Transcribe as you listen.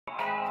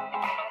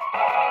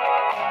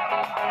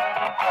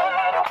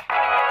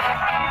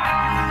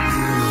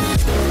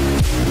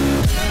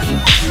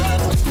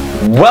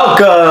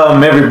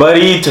Welcome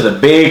everybody to the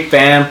Big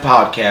Fan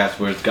Podcast,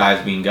 where it's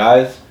guys being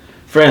guys,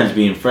 friends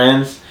being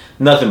friends,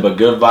 nothing but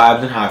good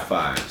vibes and high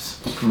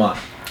fives. Come on.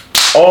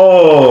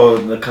 Oh,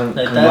 the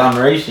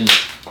conglomeration.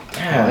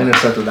 Yeah, I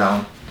intercepted that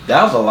one.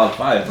 That was a lot of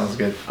fives. That was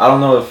good. I don't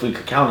know if we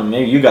could count them.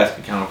 Maybe you guys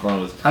could count them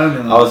for us. I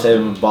don't know. I would say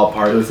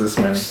ballpark. It was this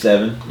many.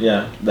 7.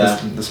 Yeah,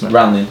 that this many.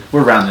 rounding.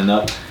 We're rounding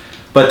up.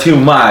 But to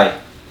my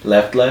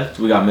left,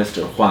 we got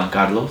Mr. Juan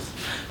Carlos.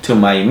 To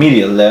my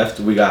immediate left,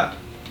 we got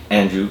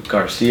Andrew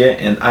Garcia,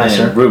 and I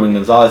am Ruben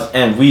Gonzalez,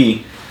 and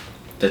we,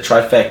 the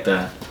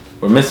trifecta,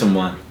 we're missing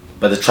one,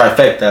 but the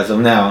trifecta as of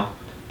now,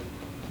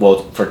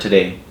 well, for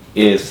today,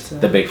 is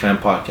the Big Fan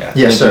Podcast.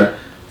 Yes, sir. You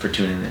for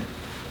tuning in.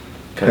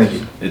 Thank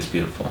you. It's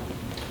beautiful.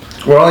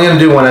 We're only going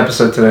to do one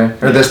episode today,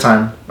 or this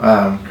time.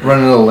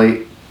 Running a little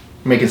late,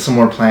 making some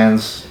more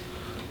plans,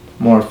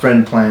 more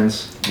friend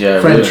plans,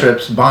 friend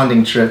trips,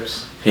 bonding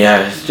trips.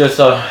 Yeah, it's just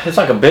it's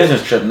like a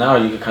business trip now,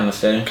 you could kind of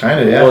say. Kind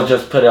of, yeah. We'll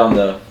just put it on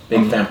the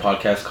Big Fan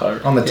Podcast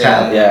card. On the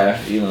tab.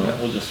 Yeah,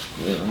 we'll just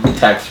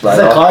tax write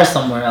off. It's a car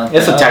somewhere out there.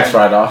 It's a tax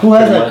write off. Who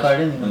has that card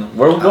anyway?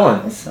 Where are we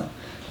going? It's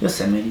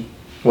Yosemite.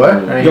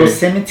 What?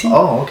 Yosemite?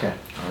 Oh, okay.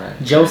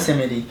 Alright.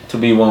 Yosemite. To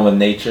be one with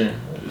nature.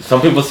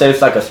 Some people say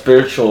it's like a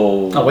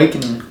spiritual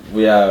awakening.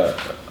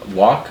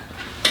 Walk.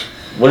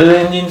 What do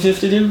the Indians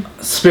used to do?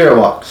 Spirit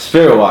walks.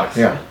 Spirit walks.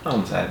 Yeah.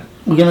 I'm sad.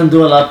 We're gonna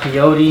do a lot of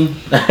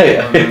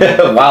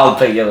peyote. Wild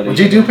peyote. Would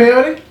you do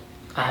peyote?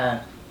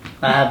 I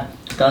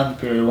have done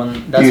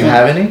peyote. Do you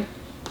have any?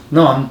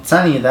 No, I'm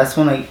telling you, that's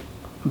when I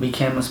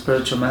became a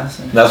spiritual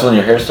master. That's when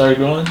your hair started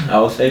growing, I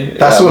would say.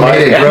 That's what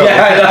made it grow.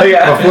 Yeah, I know,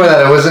 yeah. Before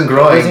that, it wasn't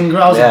growing.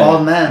 I was a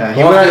bald man.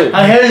 Yeah,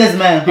 a hairless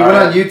man. He went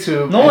on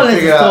YouTube. No one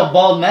listens to a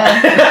bald man.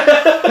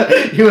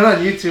 He went on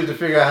YouTube to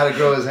figure out how to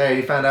grow his hair.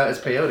 He found out it's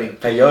peyote.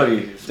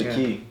 Peyote is the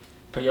key.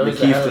 Peyote the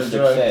key to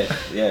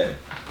success. Yeah.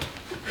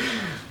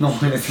 No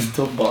one listens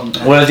to a bald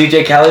man. What does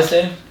DJ Khaled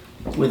say?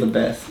 We're the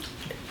best.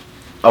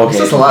 Okay.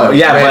 That's a lot of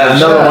but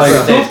another one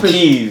shit. says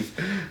keys.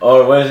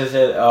 Or what does it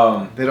say?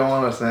 They don't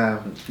want us to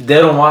have. They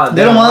don't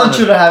want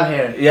you to have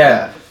hair.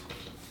 Yeah.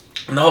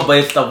 No, but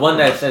it's the one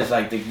that says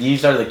like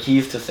these are the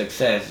keys to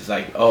success. It's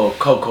like, oh,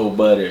 cocoa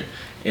butter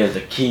is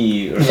a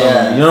key or something.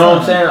 Yeah, You know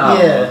what I'm saying?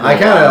 I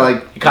kind of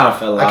like. It kind of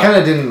fell out. I kind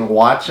of didn't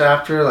watch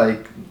after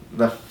like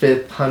the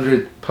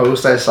 500th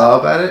post I saw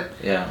about it.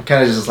 Yeah. It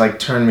kind of just like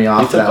turned me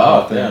off. He took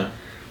off. Yeah.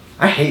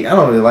 I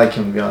don't really like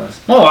him, to be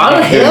honest. Oh, I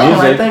don't hate him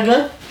like that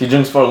guy. He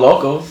drinks for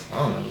locals. I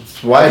don't know.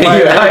 Why?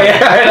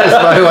 That's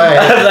my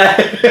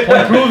way.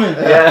 Point proven.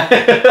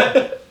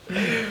 Yeah.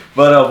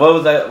 But what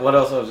was that? What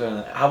else I was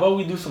doing? How about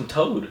we do some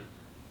Toad?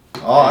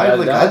 Oh,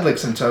 I'd lick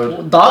some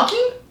Toad.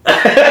 Docking?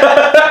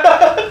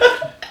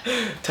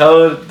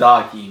 Toad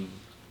docking.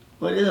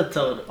 What is a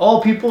toad?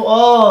 Oh, people.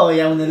 Oh,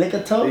 yeah, when they lick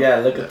a toad.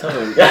 Yeah, lick a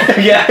toad.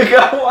 Yeah,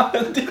 come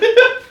on.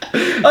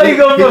 How you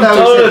go from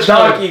Toad to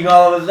docking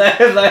all of a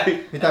sudden? Like,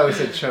 you thought we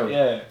said choke?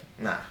 Yeah.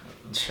 Nah.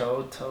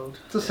 Toad.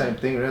 It's the same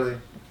thing, really.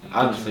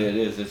 Honestly, it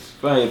is. It's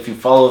funny if you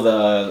follow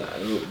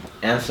the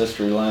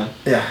ancestry line.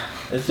 Yeah.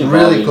 It's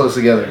really close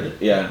together.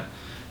 Yeah.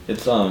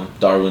 It's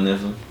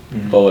Darwinism,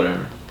 but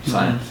whatever.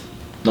 Science.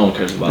 No one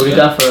cares about that. What do you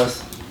got for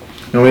us?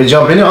 You want me to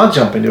jump into it? I'll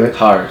jump into it.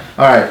 Hard.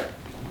 All right.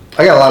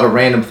 I got a lot of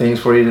random things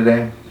for you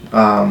today.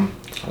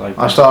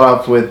 I'll start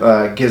off with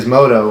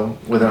Gizmodo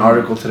with an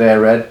article today I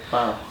read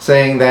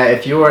saying that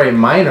if you are a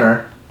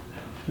minor,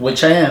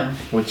 which I am,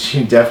 which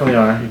you definitely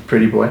are, you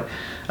pretty boy,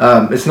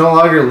 it's no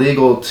longer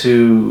legal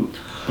to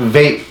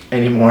vape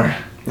anymore.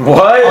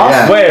 What?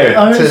 Yeah. Where?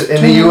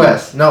 In the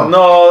U.S. No,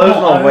 there's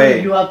no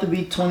way. You have to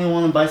be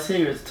 21 and buy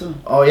cigarettes too.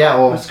 Oh yeah,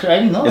 well, that's crazy. I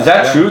didn't know is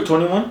that true?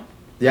 21?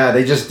 Yeah,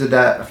 they just did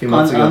that a few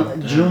months ago. On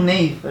June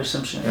 8th or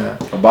some shit. Yeah.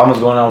 Obama's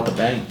going out with the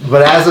bang.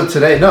 But as of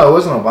today, no, it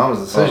wasn't Obama's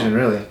decision,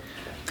 really.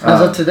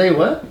 As of today,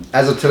 what?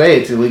 As of today,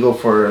 it's illegal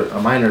for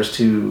minors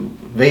to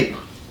vape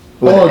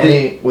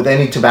with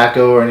any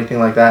tobacco or anything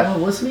like that. Oh,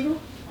 what's legal?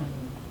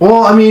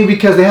 Well, I mean,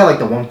 because they had like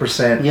the 1%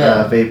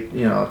 vape,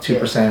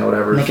 2%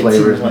 whatever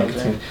flavors,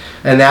 nicotine.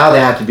 And now they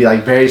have to be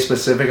like very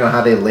specific on how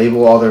they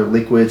label all their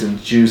liquids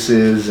and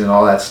juices and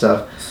all that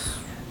stuff.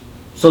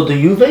 So do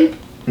you vape?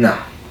 No.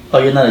 Oh,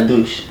 you're not a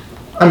douche.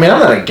 I mean, I'm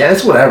not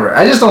against whatever.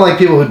 I just don't like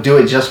people who do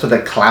it just for the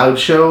cloud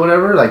show or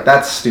whatever. Like,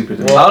 that's stupid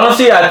to me. Well,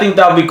 honestly, I think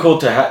that would be cool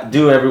to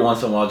do every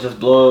once in a while. Just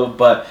blow,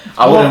 but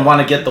I wouldn't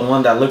want to get the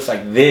one that looks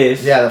like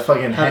this. Yeah, the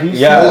fucking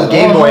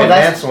Game Boy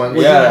Advance one.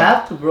 Well, you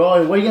have to,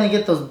 bro. Where are you going to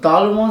get those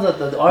dollar ones at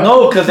the art?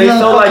 No, because they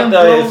sell like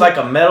it's like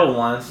a metal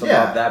one. It's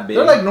about that big.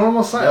 They're like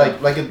normal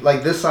size,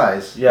 like this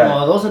size. Yeah.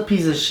 Oh, those are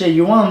pieces of shit.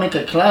 You want to make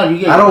a cloud, you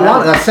get I don't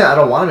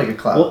want to make a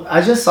cloud. Well, I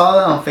just saw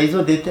that on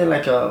Facebook. They did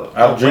like a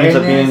I have dreams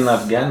of being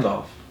like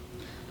Gandalf.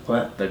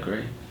 What? The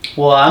Grey.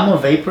 Well, I'm a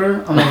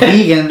vapor. I'm a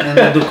vegan, and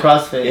I do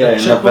CrossFit. Yeah,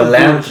 and a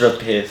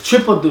philanthropist.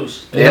 Triple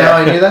douche. You know how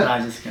I knew that? Nah,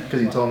 just kidding.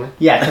 Because you told me?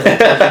 Yeah, because I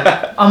told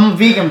you. I'm a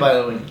vegan, by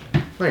the way.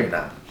 No, you're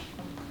not.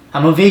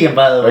 I'm a vegan,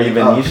 by the way. Are you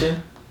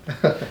Venetian?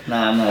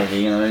 Nah, I'm not a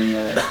vegan or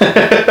anything like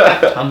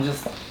that. I'm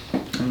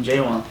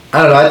J1.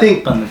 I don't know. I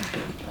think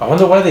I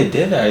wonder why they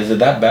did that. Is it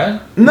that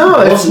bad?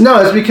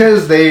 It's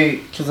because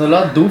Because a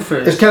lot do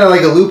first. it's kind of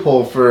like a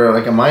loophole for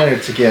like a minor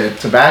to get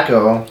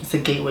tobacco. It's a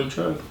gateway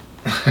drug.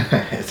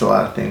 It's a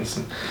lot of things,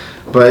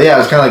 but yeah,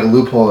 it's kind of like a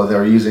loophole that they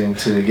were using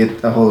to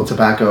get a hold of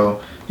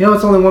tobacco.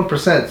 It's only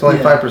 1%. It's only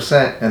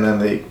 5%, and then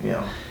they,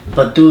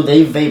 But dude,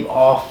 they vape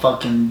all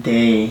fucking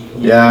day.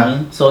 You know what I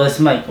mean? So it's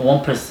like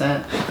 1%.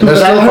 And they're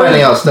still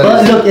finding out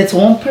studies. But look, it's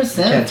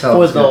 1%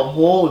 for the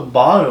whole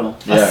bottle.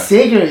 Yeah. A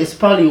cigarette is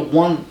probably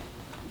what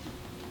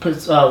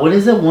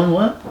is it? 1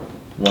 what?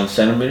 1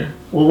 centimeter.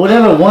 Well,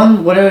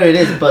 whatever it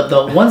is. But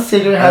the one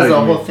cigarette has the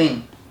whole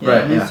thing. You know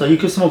what I mean? Yeah. So you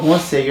could smoke one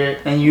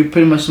cigarette and you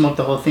pretty much smoke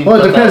the whole thing.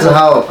 Well, it depends on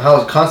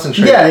how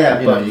concentrated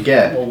you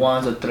get. Well,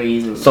 1s or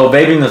 3s. So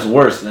vaping is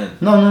worse then?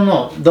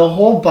 No. The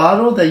whole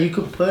bottle that you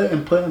could put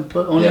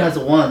only has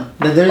 1.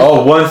 There's,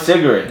 1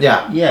 cigarette?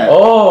 Yeah. Yeah.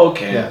 Oh,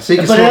 okay. Yeah, so you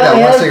can smoke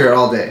that one cigarette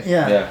all day.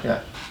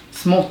 Yeah.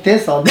 Smoke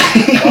this all day.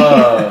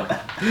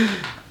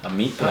 A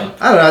meat pipe?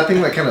 I don't know, I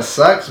think that kind of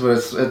sucks,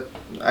 but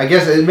I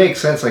guess it makes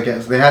sense. I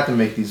guess they have to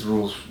make these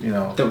rules,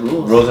 The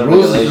rules.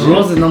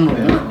 Rules is number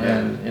 1.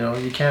 And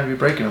you can't be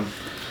breaking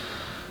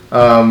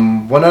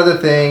them. One other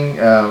thing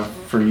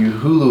for you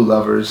Hulu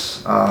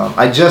lovers,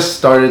 I just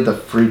started the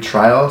free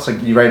trial. It's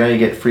like right now you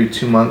get free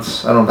 2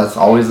 months. I don't know if that's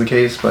always the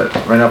case, but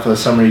right now for the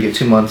summer you get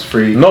 2 months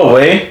free. No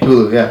way.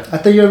 Hulu, yeah. I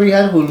thought you already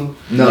had Hulu.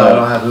 No, I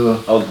don't have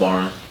Hulu. I was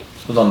borrowing.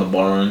 I was on the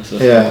borrowing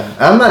system. Yeah,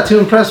 I'm not too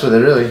impressed with it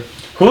really.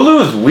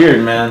 Hulu is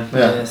weird, man.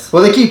 Yeah. Yes.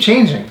 Well, they keep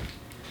changing.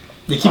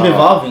 They keep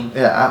evolving.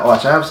 Yeah, I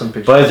have some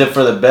pictures. But is it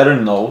for the better?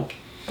 No.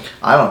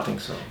 I don't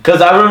think so.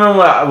 Because I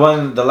remember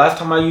when the last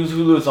time I used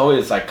Hulu, it's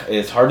always like,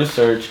 it's hard to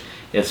search.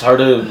 It's hard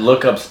to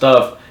look up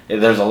stuff.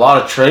 There's a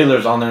lot of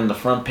trailers on there in the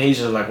front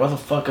pages. Like, what the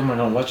fuck am I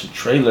going to watch a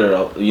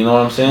trailer? You know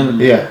what I'm saying?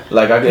 Yeah.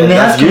 Like,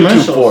 that's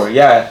YouTube for.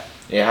 Yeah.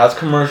 It has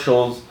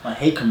commercials. I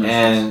hate commercials.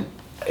 And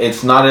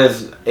it's not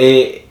as...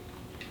 I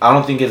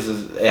don't think it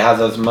has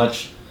as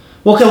much...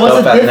 Okay, what's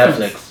the stuff at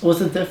difference? Netflix. What's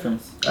the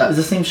difference? It's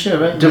the same shit,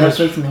 right? Difference.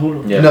 Netflix and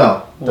Hulu. Yeah.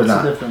 No, they're What's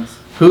not. the difference?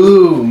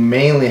 Hulu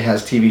mainly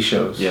has TV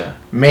shows. Yeah.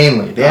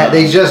 Mainly.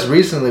 They just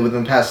recently,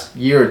 within the past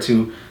year or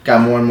two,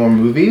 got more and more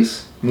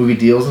movie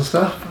deals and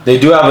stuff. They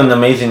do have an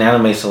amazing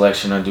anime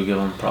selection. I do give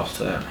them props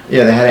to that.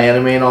 Yeah, they had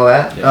anime and all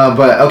that. Yeah.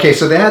 But okay,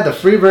 so they had the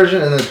free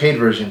version and the paid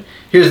version.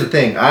 Here's the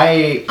thing.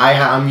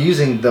 I'm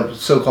using the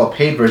so-called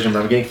paid version,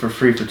 but I'm getting for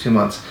free for 2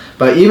 months.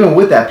 But even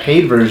with that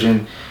paid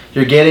version,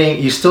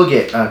 you still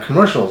get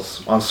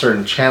commercials on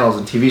certain channels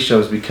and TV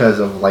shows because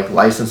of like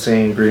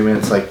licensing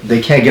agreements. Like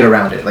they can't get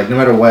around it. Like no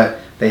matter what,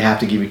 they have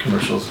to give you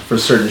commercials for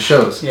certain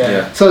shows.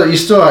 Yeah. So you're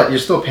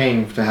still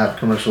paying to have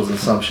commercials in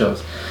some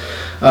shows.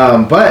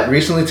 But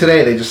recently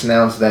today they just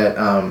announced that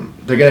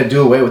they're gonna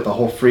do away with the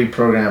whole free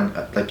program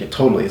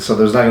totally. So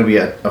there's not gonna be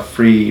a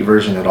free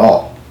version at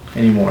all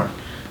anymore.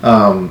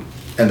 And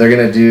they're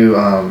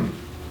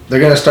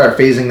gonna start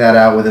phasing that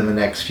out within the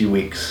next few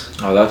weeks.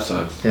 Oh, that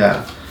sucks.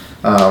 Yeah.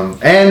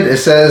 And it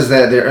says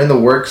that they're in the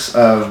works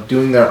of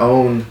doing their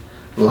own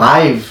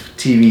live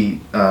TV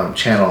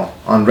channel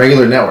on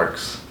regular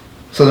networks.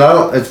 So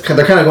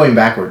they're kind of going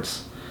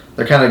backwards.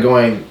 They're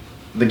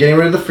getting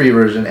rid of the free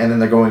version, and then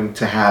they're going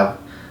to have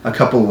a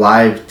couple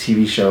live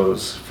TV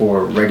shows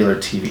for regular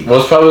TV.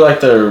 Well, it's probably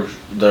like their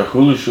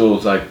Hulu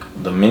shows, like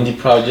the Mindy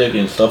Project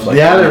and stuff like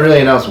they that. They haven't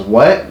really announced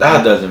what.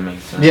 That doesn't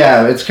make sense.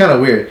 Yeah, it's kind of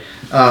weird.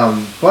 But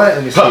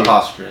let me see.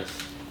 Preposterous.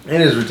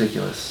 It is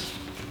ridiculous.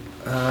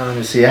 Let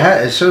me see.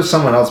 It shows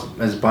someone else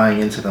is buying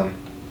into them.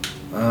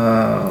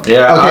 Yeah.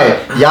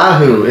 Okay.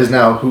 Yahoo is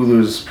now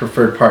Hulu's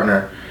preferred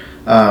partner.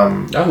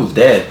 Yahoo's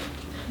dead.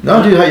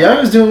 No, dude.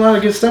 Yahoo's doing a lot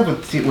of good stuff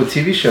with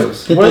TV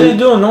shows. What are they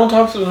doing? No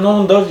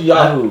one does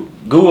Yahoo.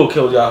 Google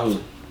killed Yahoo.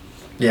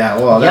 Yeah.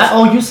 Well.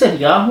 Oh, you said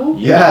Yahoo?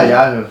 Yeah,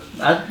 Yahoo.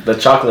 The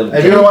chocolate.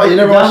 Have you never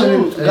watched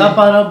Yahoo any? got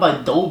bought up by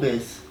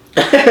Dobiz.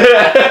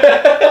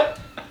 That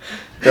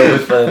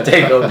was for the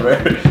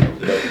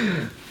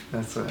takeover.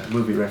 That's a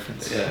movie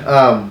reference.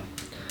 Yeah.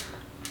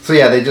 So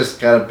yeah, they just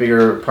got a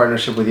bigger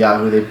partnership with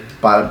Yahoo. They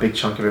bought a big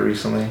chunk of it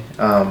recently.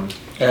 I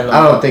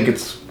don't think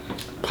it's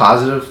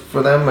positive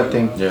for them. I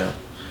think. Yeah.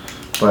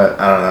 But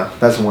I don't know.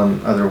 That's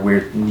one other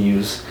weird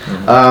news.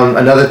 Mm-hmm.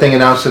 Another thing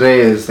announced today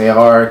is they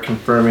are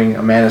confirming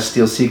a Man of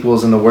Steel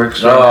sequels in the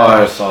works. Right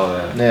now. I saw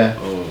that. Yeah.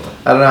 Oh.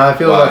 I don't know how I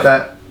feel about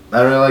that. I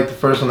don't really like the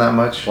first one that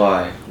much.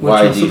 Why?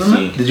 Why DC?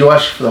 Superman? Did you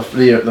watch the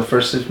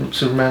first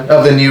Superman?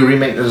 Oh, the new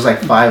remake. There's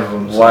like 5 of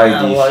them. So. Why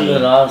Yeah, why you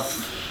DC?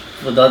 lost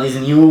with all these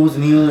new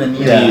and new.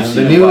 Yeah, DC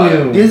the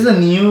new. This is a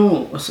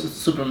new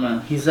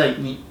Superman. He's like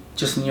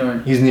just newer.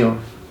 He's new.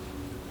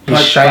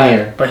 He's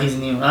shinier. But he's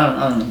new.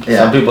 I don't know.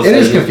 Yeah. Some people It say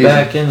is he's confusing.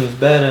 back and he's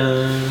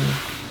better.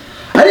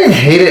 I didn't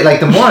hate it. Like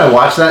the more I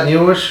watch that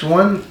newish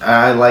one,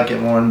 I like it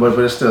more. But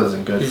it still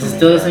isn't good. Is for it me.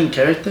 still the same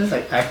character,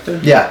 like actor?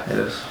 Yeah, it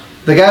is.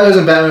 The guy who was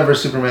in Batman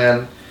vs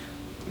Superman,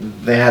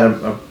 they had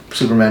a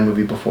Superman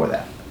movie before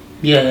that.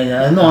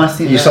 Yeah. No, I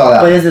seen. You saw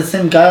that. But it's the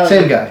same guy.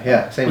 Same guy,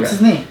 yeah, same What's guy.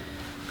 his name?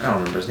 I don't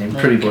remember his name.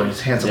 Pretty boy. He's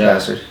a handsome Yeah.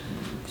 bastard.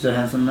 He's a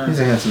handsome man. He's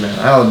a handsome man.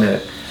 I'll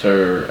admit it.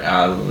 Sir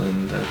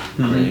Alan the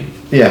Great.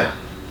 Yeah.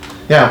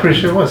 Yeah, I'm pretty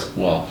sure it was.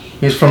 Well,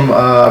 He's from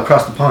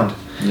across the pond.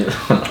 Yeah.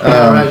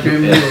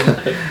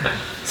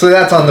 So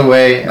that's on the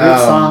way. Great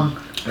song.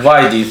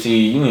 Why DC?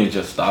 You need to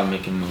just stop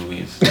making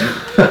movies.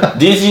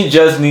 DC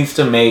just needs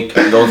to make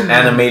those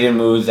animated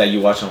movies that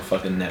you watch on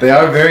fucking Netflix. They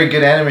are very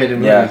good animated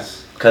movies. Yeah,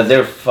 cause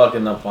they're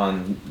fucking up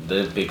on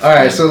the big screen. All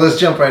right, so let's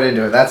jump right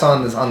into it. That's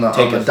on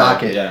the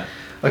docket. Yeah.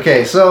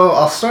 Okay, so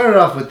I'll start it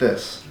off with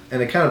this,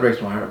 and it kind of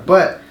breaks my heart,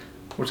 but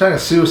we're talking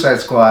Suicide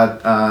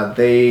Squad.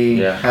 They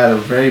had a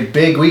very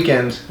big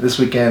weekend this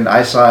weekend.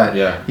 I saw it.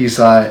 Yeah. He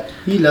saw it.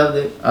 He loved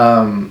it.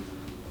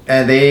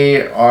 And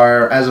they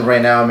are, as of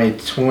right now, made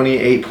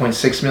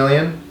 $28.6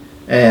 million,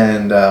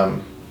 and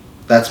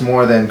that's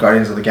more than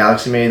Guardians of the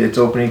Galaxy made its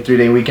opening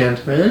 3-day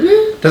weekend.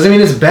 Really? Doesn't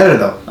mean it's better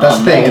though. That's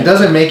the thing. It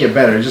doesn't make it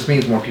better. It just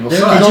means more people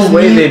There's saw it. no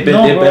way they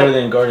did better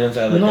than Guardians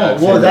of the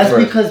Galaxy. No, well, that's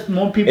because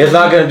more people. It's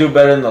not gonna do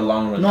better in the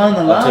long run. No, in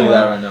the long run. I'll tell you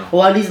that right now.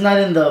 Well, at least not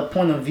in the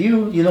point of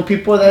view. You know,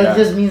 people. That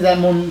just means that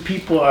more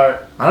people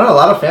are. I don't know. A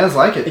lot of fans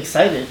like it.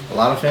 Excited. A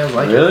lot of fans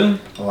like it. Really?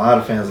 A lot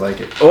of fans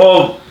like it.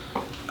 Oh.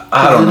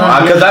 I don't know,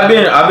 because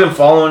I've been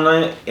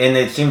following it, and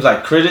it seems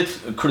like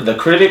the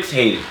critics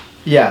hate it.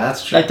 Yeah,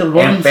 that's true. Like the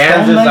Rolling and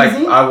fans Stone is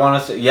magazine? like, I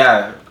want to say,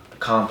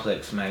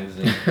 Complex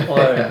magazine. Or,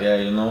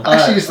 you know. I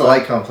actually used to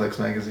like Complex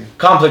magazine.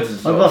 Complex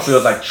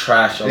feels like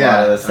trash a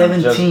lot of the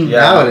time. 17.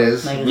 Now it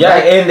is. Yeah,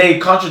 and they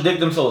contradict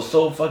themselves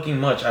so fucking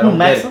much. I don't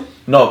get it.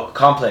 No,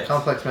 Complex.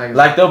 Complex magazine.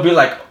 Like they'll be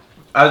like,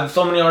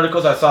 so many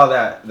articles I saw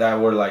that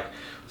were like,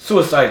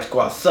 Suicide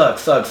Squad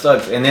sucks,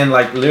 and then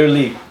like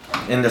literally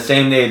in the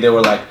same day they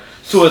were like,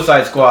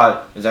 Suicide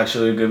Squad is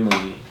actually a good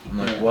movie. I'm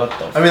like, what the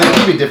fuck? I mean, there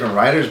could be different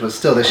writers, but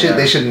still, they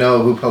should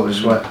know who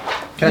published what.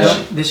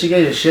 They should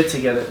get your shit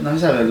together. No,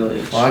 just have a little.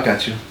 Well, I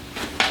got you.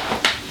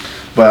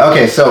 But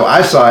okay, so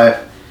I saw it.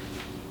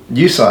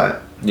 You saw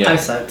it. Yeah. I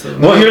saw it too.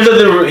 Well, here's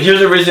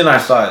the reason I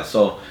saw it.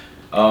 So,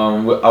 I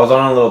was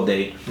on a little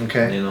date.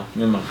 Okay. You know,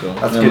 me and my girl.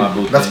 That's me good. And my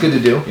boo That's thing.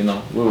 good to do. You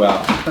know, we're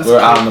out. That's we're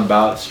good. out and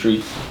about,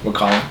 streets. We're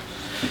calling.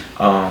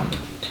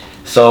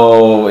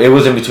 So it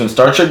was in between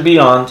Star Trek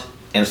Beyond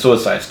and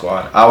Suicide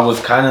Squad. I was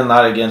kind of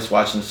not against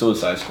watching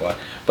Suicide Squad,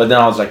 but then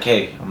I was like,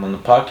 hey, I'm on the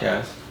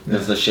podcast.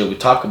 This is the shit we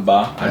talk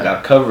about. I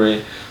gotta cover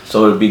it,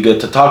 so it'd be good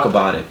to talk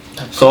about it.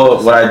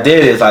 So what I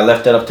did is I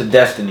left it up to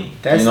Destiny.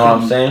 You know what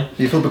I'm saying?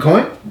 You flip a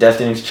coin?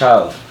 Destiny's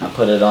Child. I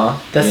put it on.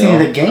 Destiny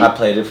the game? I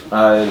played it.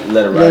 I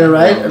let it ride. Let it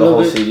ride? The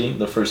whole CD,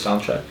 the first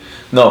soundtrack.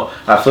 No,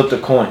 I flipped a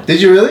coin.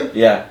 Did you really?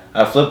 Yeah,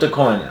 I flipped a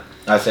coin.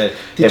 I said,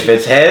 if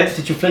it's heads.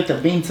 Did you flick the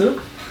bean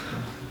too?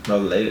 No,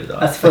 later though.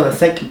 That's for the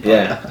second part.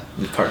 Yeah,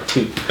 part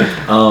 2.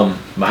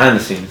 Behind the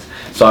scenes.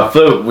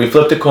 So we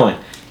flipped a coin.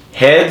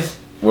 Heads,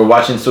 we're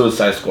watching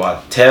Suicide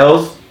Squad.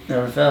 Tails,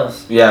 Never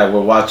fails. yeah,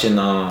 we're watching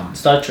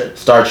Star Trek.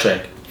 Star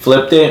Trek.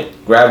 Flipped it,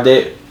 grabbed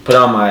it, put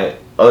it on my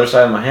other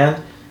side of my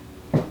hand.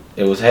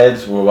 It was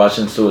heads, we're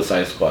watching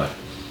Suicide Squad.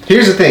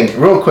 Here's the thing,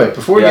 real quick,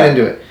 before we get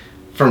into it.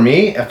 For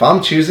me, if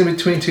I'm choosing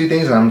between two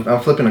things and I'm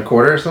flipping a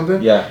quarter or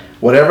something,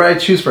 whatever I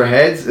choose for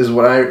heads is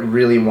what I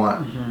really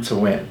want to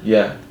win.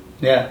 Yeah.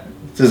 Yeah.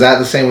 So is that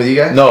the same with you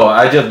guys? No,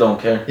 I just don't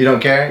care. You don't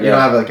care? You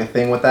don't have like a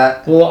thing with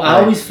that? Well, I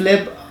always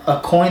flip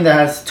a coin that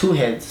has 2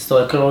 heads,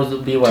 so it could always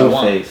be what I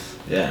want. Two-face,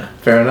 yeah.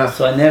 Fair enough.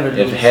 So I never lose.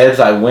 If heads,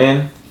 I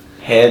win.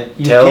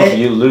 Tails,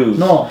 you lose.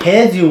 No,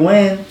 heads you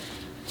win.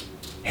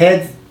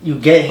 Heads you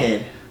get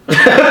head.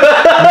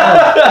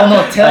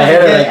 No, tails you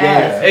get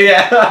ass.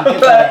 Yeah. You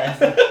get that ass.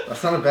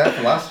 That's not a bad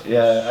philosophy.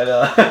 Yeah, I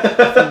know.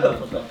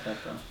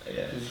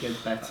 Yeah. Let's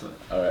get back to it.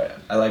 Alright,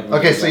 I like.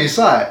 Okay, so you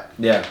saw it.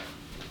 Yeah.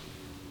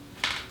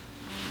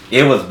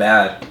 It was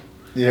bad.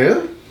 You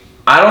really?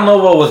 I don't know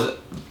what was.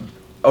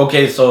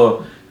 Okay,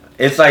 so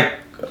it's like.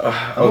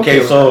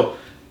 Okay, so.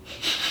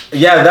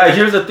 Yeah,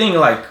 here's the thing.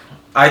 Like,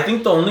 I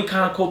think the only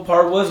kind of cool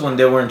part was when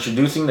they were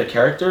introducing the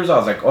characters. I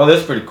was like, oh,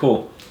 that's pretty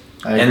cool.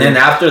 And then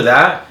after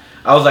that,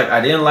 I was like,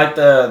 I didn't like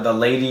the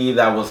lady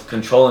that was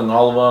controlling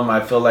all of them. I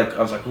feel like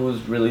I was like, who's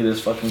really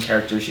this fucking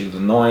character? She's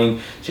annoying.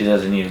 She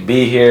doesn't need to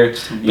be here.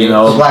 You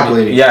know, the black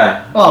lady.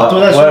 Yeah. Oh,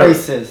 dude, that's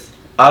racist.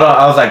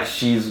 I was like,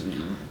 she's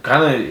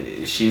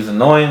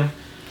annoying.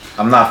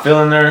 I'm not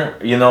feeling her.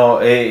 You know,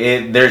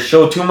 they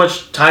show too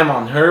much time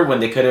on her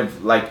when they could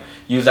have like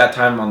used that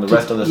time on the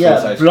rest of the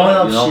Suicide Squad. Blowing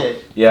up you know?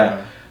 shit.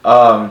 Yeah.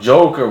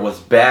 Joker was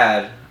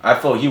bad. I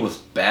felt he was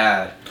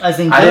bad. I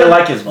didn't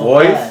like his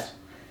voice. Bad.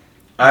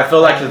 I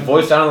feel like his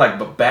voice sounded like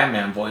a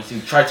Batman voice. He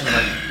tried to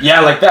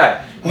like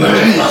that.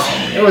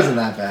 It wasn't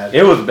that bad.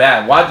 It was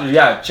bad.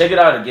 Check it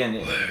out again.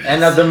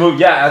 And as the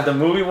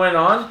movie went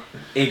on,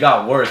 it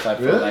got worse. I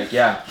feel like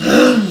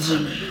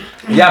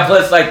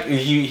plus like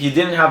he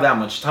didn't have that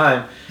much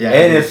time. Yeah.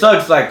 And it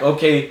sucks. Like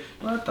okay.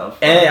 What the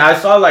fuck? And I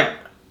saw like,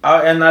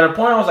 and at a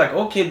point I was like,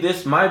 okay,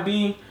 this might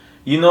be,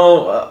 you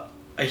know.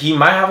 He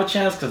might have a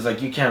chance because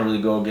like you can't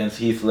really go against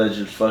Heath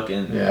Ledger's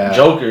fucking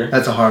Joker.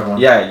 That's a hard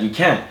one. Yeah, you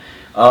can't.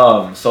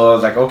 So I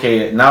was like,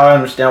 okay, now I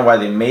understand why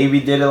they maybe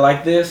did it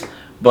like this.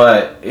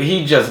 But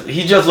he just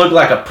looked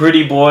like a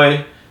pretty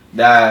boy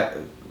that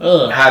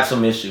had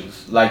some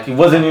issues. Like he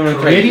wasn't even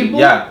crazy.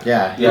 Yeah.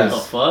 Yes.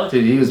 What the fuck?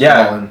 Dude, he was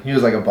balling. He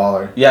was like a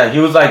baller. Yeah, he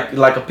was like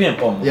a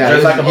pimp almost. Yeah,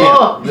 just like a pimp.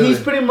 Oh, he's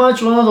pretty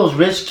much one of those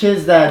rich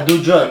kids that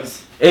do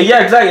drugs.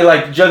 Yeah, exactly.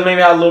 Like just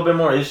maybe had a little bit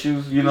more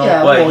issues, you know.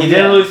 Yeah, but well, he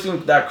didn't really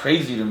seem that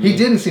crazy to me. He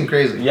didn't seem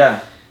crazy.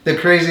 Yeah. The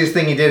craziest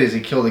thing he did is he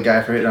killed a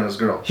guy for hitting on his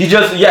girl. He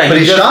just But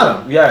he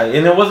shot him. Yeah,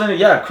 and it wasn't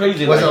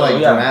crazy. It wasn't like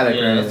dramatic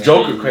or Yeah. anything.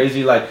 Joker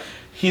crazy. Like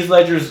Heath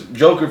Ledger's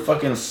Joker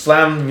fucking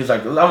slammed him. He's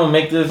like, I'm gonna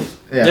make this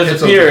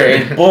disappear,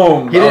 and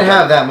boom. He didn't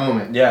have that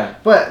moment. Yeah.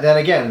 But then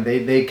again,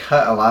 they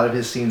cut a lot of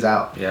his scenes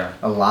out. Yeah.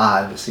 A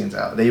lot of his scenes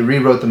out. They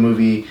rewrote the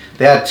movie.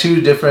 They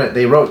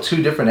wrote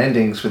two different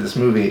endings for this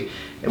movie.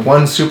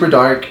 One super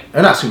dark,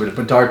 or not super,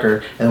 but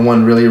darker, and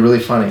one really, really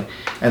funny.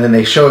 And then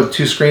they showed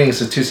two screenings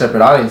to two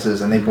separate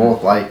audiences, and they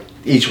both liked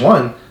each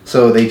one.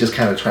 So they just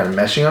kind of tried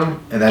meshing them,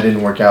 and that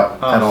didn't work out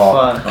at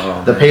all.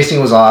 Fuck. The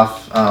pacing was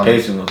off.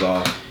 Pacing was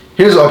off.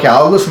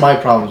 I'll list my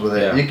problems with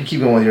it. Yeah. You can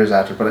keep going with yours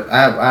after, but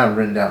I have them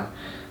written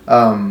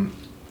down.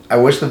 I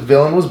wish the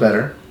villain was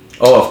better.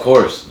 Oh, of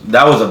course.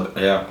 That was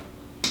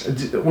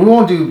We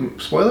won't do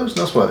spoilers?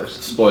 No spoilers.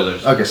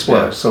 Spoilers. Okay,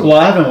 spoilers. So Well,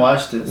 I haven't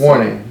watched it.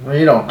 warning. Well,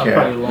 you don't I care.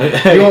 probably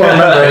won't. You won't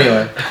remember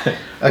anyway.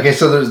 Okay,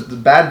 so there's the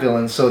bad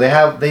villains. So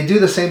they do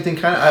the same thing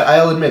kind of.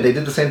 I'll admit they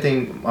did the same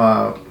thing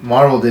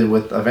Marvel did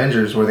with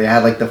Avengers, where they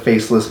had like the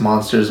faceless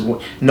monsters,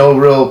 no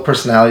real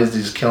personalities. They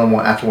just kill them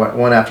one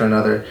after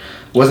another.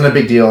 Wasn't a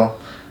big deal.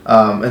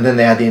 And then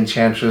they had the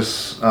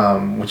Enchantress,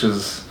 which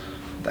is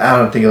I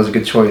don't think it was a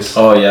good choice.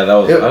 Oh yeah,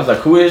 I was like,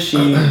 who is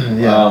she?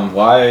 Yeah.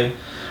 Why?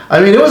 I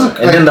mean, it was.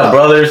 And then the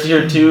brothers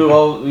here too.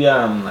 Oh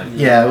yeah, I'm like.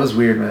 Yeah, it was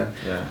weird, man.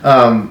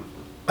 Yeah.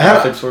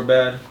 Graphics were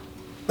bad.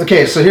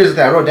 Okay, so here's the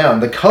thing I wrote down.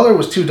 The color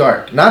was too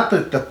dark. Not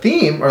the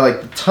theme or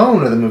like the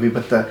tone of the movie,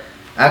 but the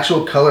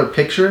actual color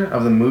picture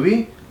of the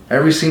movie.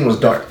 Every scene was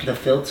dark. The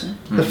filter?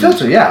 The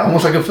filter, yeah,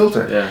 almost like a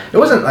filter. Yeah. It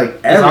wasn't like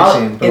every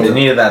scene. But They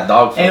needed that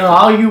dog. And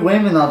all you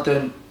women out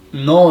there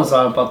knows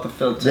all about the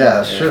filter.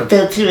 Yeah, that's true.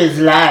 Filter is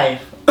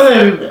life.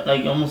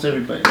 Like almost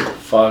everybody.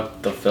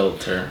 Fuck the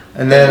filter.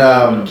 And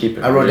then Keep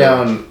it I wrote real.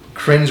 down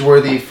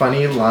cringeworthy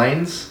funny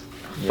lines.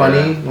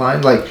 Funny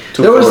lines. Like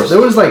Too there forced.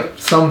 was like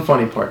some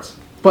funny parts.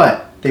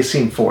 But they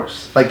seemed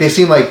forced. Like they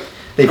seemed like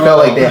they felt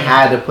like they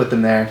had to put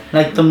them there.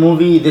 Like the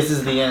movie This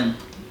Is the End.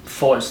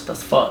 Forced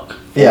as fuck.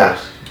 Yeah.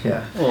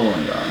 Yeah. Oh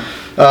my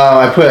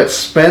god. I put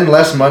spend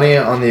less money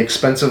on the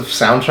expensive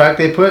soundtrack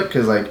they put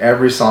because like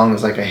every song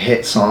is like a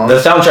hit song. The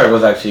soundtrack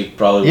was actually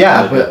probably.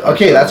 Yeah, but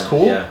okay, that's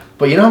cool. Yeah.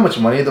 But you know how much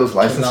money those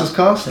licenses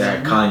cost? They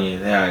had Kanye.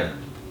 They had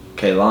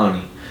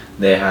Kehlani.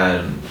 They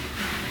had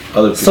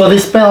other people. So they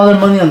spent all their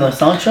money on the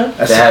soundtrack?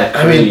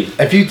 I mean,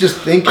 if you just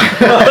think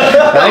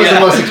that was the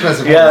most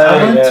expensive one. Yeah,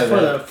 I went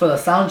yeah. for the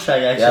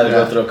soundtrack actually. Yeah, they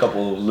go through a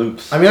couple of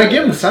loops. I mean, I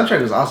give them the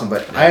soundtrack was awesome,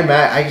 but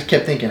I just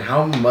kept thinking,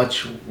 how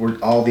much were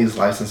all these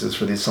licenses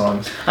for these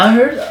songs? I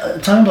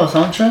heard talking about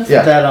soundtracks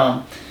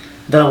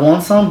that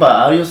one song by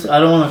Adios, I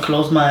don't want to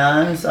close my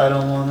eyes, I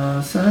don't want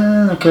to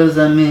sing because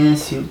I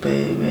miss you,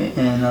 baby,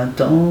 and I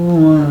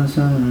don't want to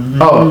sing.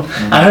 Oh.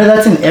 I heard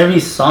that's in every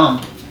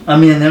song. I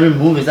mean, in every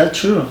movie. Is that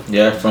true?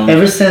 Yeah, from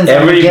Ever since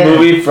every Armageddon.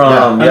 movie from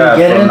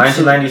Armageddon from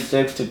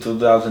 1996 to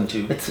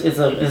 2002.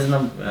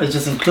 It's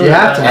just included. You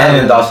have to And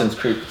in Dawson's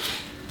Creek.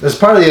 It's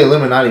part of the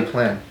Illuminati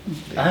plan.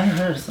 I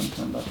heard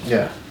something about that.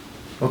 Yeah.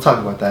 We'll talk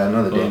about that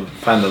another day. We'll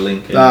find the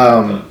link.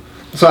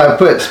 So I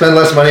spend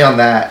less money on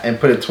that and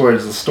put it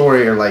towards the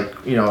story or like,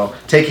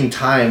 taking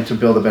time to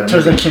build a better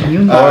Towards the movie.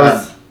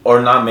 community.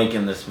 Or not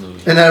making this movie.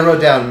 And then I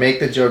wrote down make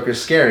the Joker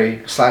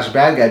scary /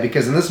 bad guy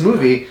because in this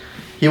movie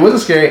he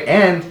wasn't scary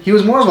and he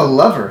was more of a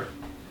lover.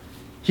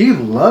 He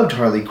loved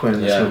Harley Quinn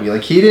in this movie.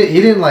 Like he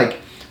didn't like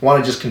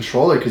want to just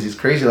control her because he's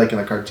crazy like in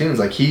the cartoons.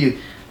 Like he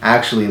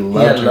actually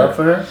loved her. Love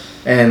for her.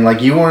 And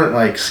like you weren't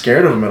like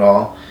scared of him at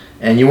all,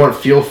 and you weren't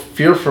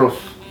fearful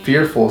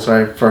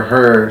for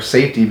her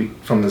safety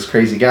from this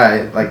crazy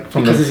guy. Like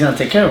Because he's gonna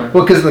take care of her.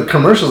 Well, because the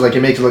commercials like it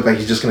makes it look like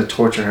he's just gonna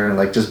torture her and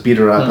like just beat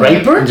her up,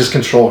 Rape her? and just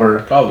control her.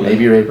 Probably.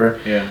 Maybe rape her.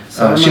 Yeah.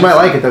 She might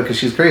like it though because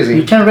she's crazy.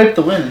 You can't rape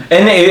the women.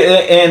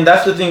 And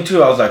that's the thing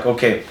too. I was like,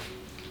 okay,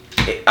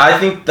 I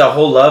think the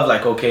whole love,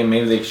 like, okay,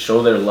 maybe they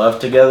show their love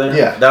together.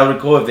 Yeah. That would be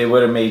cool if they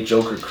would have made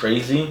Joker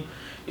crazy,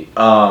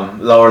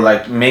 or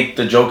like make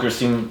the Joker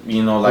seem,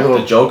 like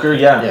the Joker.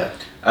 Yeah. Yeah.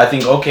 I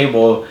think okay,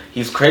 well,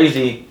 he's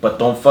crazy, but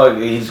don't fuck.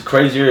 He's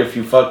crazier if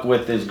you fuck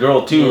with his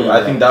girl too. Yeah.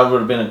 I think that would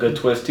have been a good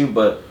twist too,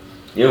 but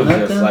it was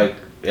Nothing. just like,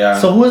 yeah.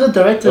 So who is the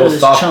director It of was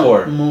this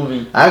softcore. chunk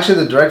movie?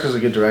 Actually, the director's a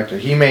good director.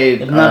 He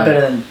made. It's not better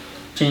than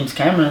James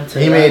Cameron.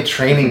 He made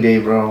Training Day,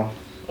 bro.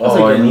 That's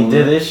oh, a good and he movie.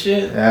 did this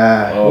shit.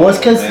 Yeah. Oh, Well, it's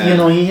because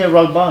man. he hit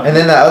rock bottom. And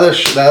then that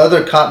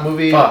other cop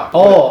movie. Fuck.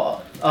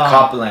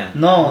 Copland.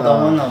 No, the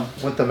one.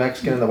 With the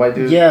Mexican and the white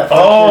dude. Yeah.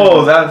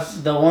 Oh, that's.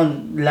 the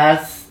one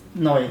last.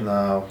 No, wait.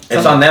 No.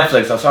 It's on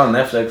Netflix. I saw it on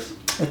Netflix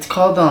It's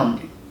called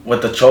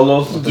with the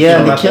cholos.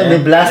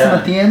 they blast him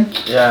at the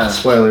end. Yeah.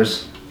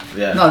 Spoilers.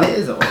 Yeah. No, it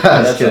is old.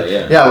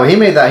 Yeah, well, he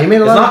made that. He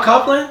made a lot. It's not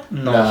Copland?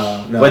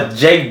 No. But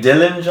Jake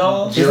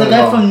Gyllenhaal? He's the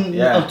guy from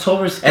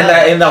October Sky.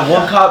 And that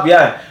one cop,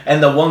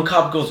 and the one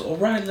cop goes, all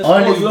right, let's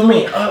go, you and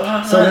me.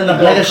 So then the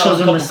black shows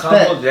him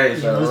respect. Yeah,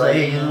 he's like,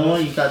 hey, you know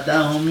what, you got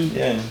that, homie.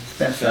 Yeah.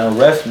 Spencer.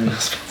 Arrest me.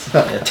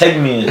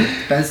 Take me in.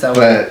 Spencer.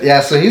 But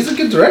yeah, so he's a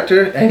good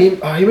director, and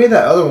he made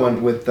that other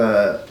one with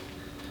the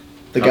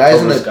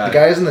guys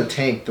in the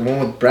tank, the one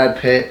with Brad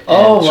Pitt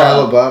and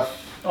Shia LaBeouf.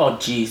 Oh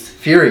jeez.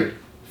 Fury.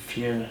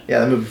 Yeah,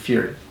 that movie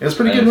Fury. It was a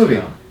pretty good movie.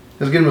 It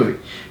was a good movie.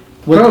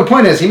 The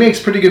point is, he makes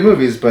pretty good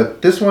movies,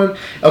 but this one...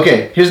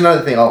 Okay, here's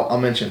another thing I'll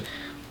mention.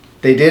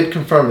 They did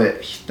confirm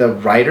that the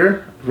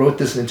writer wrote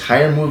this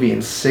entire movie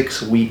in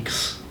 6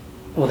 weeks.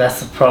 Well, that's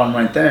the problem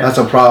right there. That's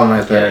a problem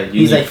right there. Yeah,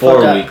 He's like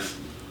 4 weeks.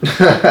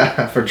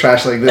 For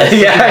trash like this.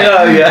 Yeah, I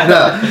know, yeah.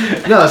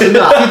 No, so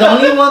no. See, the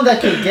only one that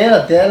could get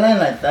a deadline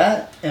like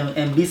that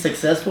and be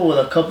successful with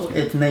a couple,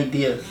 it's Nate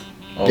Diaz.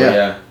 Oh,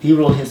 yeah. He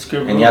wrote his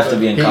script. And he has to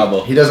be in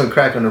Cabo. He doesn't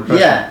crack under pressure.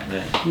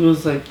 Yeah. He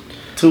was like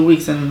 2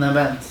 weeks in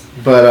advance.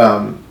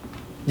 But,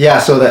 yeah,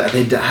 so that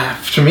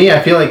to me,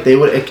 I feel like they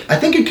would... I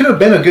think it could have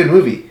been a good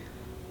movie.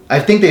 I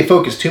think they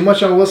focused too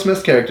much on Will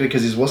Smith's character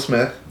because he's Will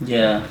Smith.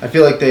 Yeah. I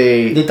feel like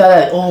they thought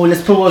like, oh,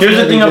 let's put Will Smith.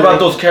 Here's the thing about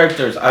those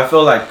characters. I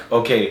feel like,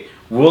 okay,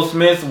 Will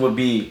Smith would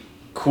be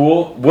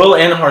cool. Will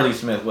and Harley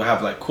Smith would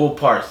have like cool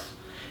parts.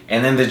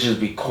 And then they'd just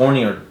be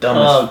corny or dumb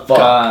as fuck.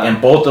 God. And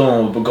both of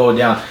them would go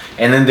down.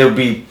 And then they'll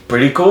be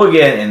pretty cool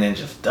again and then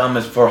just dumb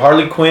as for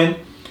Harley Quinn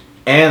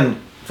and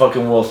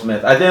fucking Will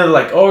Smith. I think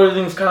like, oh,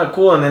 everything's kind of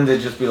cool. And then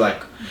they'd just be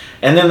like...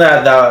 And then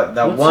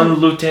that one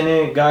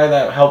lieutenant guy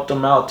that helped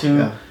them out too.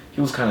 Yeah. He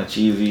was kind of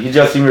cheesy. He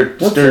just seemed your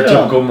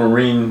stereotypical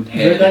Marine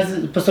head.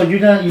 So you're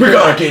gonna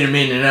get him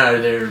in and out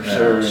of there,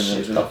 sir.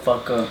 Shut the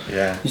fuck up.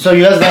 Yeah. So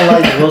you guys don't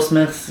like Will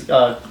Smith's...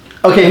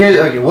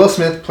 Okay, Will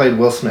Smith played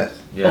Will Smith.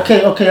 Yeah.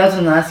 Okay, I was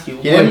gonna ask you.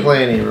 He didn't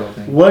play any real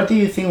thing. What do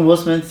you think Will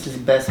Smith's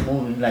best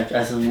movie, like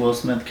as a Will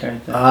Smith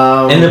character?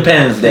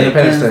 Independence Day.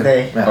 Independence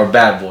Day. Yeah. Or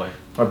Bad Boy.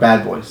 Or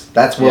Bad Boys.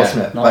 That's Will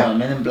Smith. No,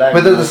 Men in Black.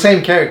 But they're the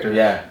same character.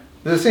 Yeah.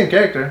 They're the same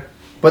character.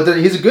 But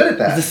he's good at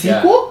that. Is the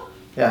sequel?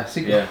 Yeah,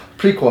 sequel. Yeah.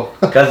 Prequel.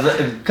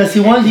 Because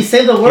he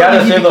saved the world. He had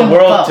to save the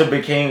world to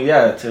became,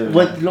 to...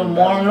 With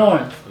Martin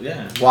Lawrence.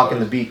 Yeah. Walking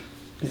the beat.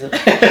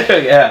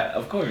 Yeah,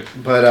 of course.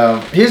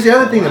 But here's the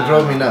other thing that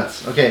drove me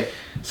nuts. Okay,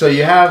 so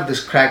you have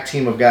this crack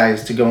team of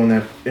guys to go in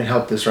there and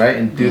help this, right?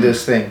 And do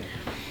this thing.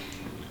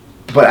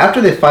 But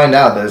after they find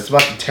out that it's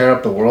about to tear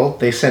up the world,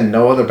 they send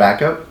no other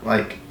backup,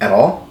 like, at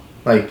all.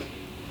 Like,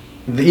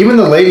 even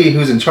the lady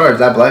who's in charge,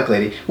 that black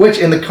lady, which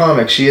in the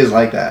comics, she is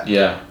like that.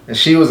 Yeah. And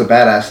she was a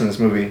badass in this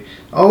movie.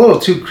 A little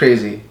too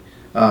crazy.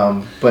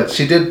 But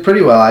she did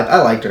pretty well.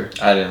 I liked her.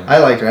 I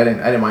liked her. I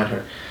didn't mind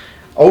her.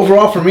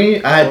 Overall, for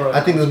me, I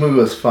think this movie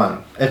was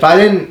fun. Because I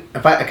didn't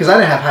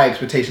have high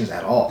expectations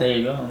at all. There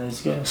you go.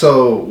 That's good.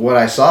 So what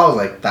I saw was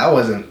like that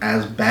wasn't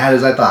as bad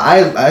as I thought.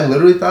 I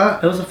literally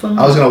thought it was a fun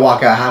movie. I was gonna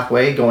walk out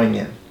halfway going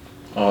in.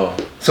 Oh.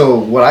 So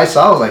what I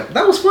saw was like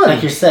that was fun.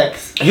 Like your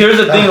sex. Here's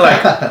the thing,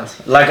 like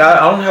I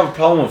don't have a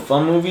problem with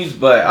fun movies,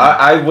 but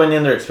I went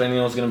in there expecting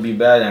it was gonna be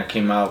bad, and I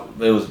came out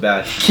it was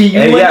bad. You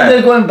went in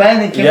there going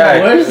bad, and it came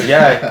out worse.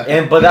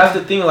 Yeah, but that's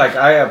the thing. Like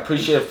I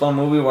appreciate a fun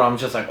movie where I'm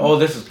just like, oh,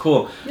 this is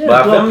cool. Yeah,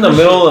 but if I'm in the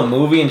middle of a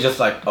movie and just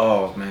like,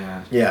 oh man.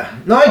 Yeah.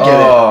 No, I get it.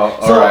 Oh,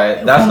 all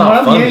right. That's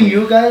not fun. I'm hearing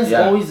you guys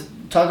always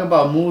talk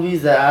about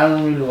movies that I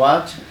don't really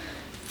watch.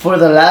 For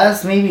the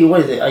last maybe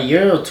a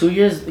year or 2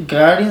 years,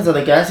 Guardians of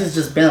the Galaxy has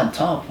just been on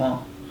top, huh?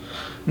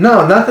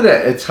 No, not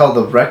that it's held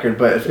the record,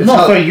 but it's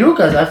for you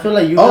guys, I feel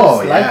like you guys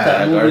like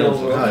that movie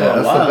overall.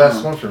 That's the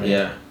best one for me.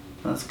 Yeah,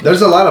 that's good.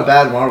 There's a lot of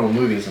bad Marvel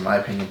movies in my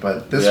opinion,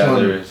 but this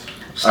one there is.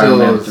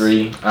 Still Iron Man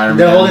 3.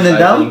 They're holding it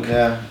down.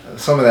 Yeah,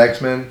 some of the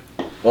X-Men.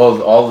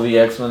 Well, all of the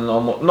X-Men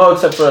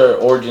almost except for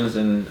Origins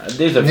and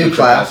Days of Future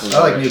Past.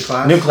 I like New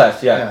Class. New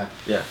Class, yeah.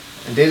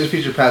 And Days of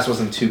Future Past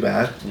wasn't too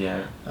bad.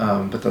 Yeah.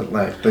 But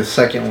the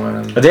second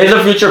one. Days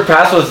of Future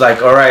Past was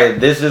like, all right,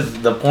 this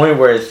is the point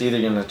where it's either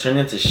gonna turn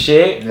into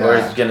shit or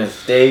it's gonna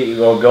stay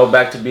or go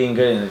back to being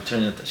good and it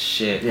turn into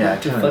shit. Yeah,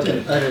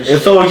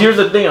 so here's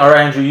the thing, all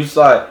right, Andrew, you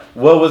saw it.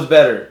 What was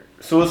better,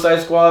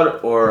 Suicide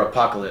Squad or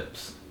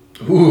Apocalypse?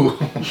 Ooh,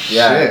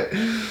 shit.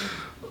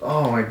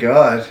 Oh my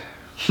god.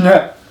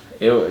 Yeah.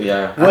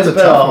 What's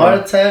better, a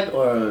heart attack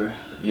or?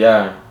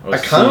 Yeah. I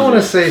kind of want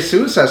to say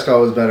Suicide Squad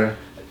was better.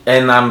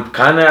 And I'm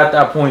kind of at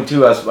that point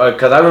too,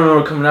 because I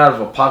remember coming out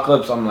of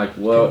Apocalypse, I'm like,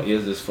 what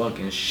is this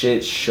fucking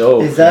shit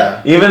show? Is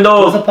that even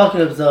though was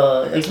Apocalypse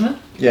X-Men?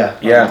 Yeah.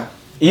 Yeah.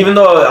 Even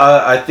though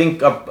I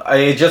think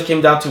it just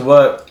came down to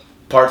what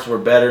parts were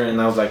better, and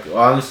I was like,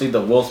 honestly,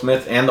 the Will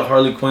Smith and the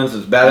Harley Quinns,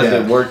 as bad as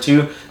they were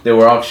too, they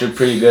were actually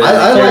pretty good.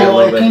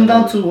 It came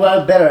down to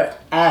what better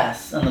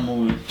ass in the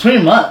movie,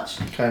 pretty much.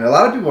 Kind of. A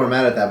lot of people were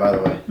mad at that, by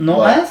the way.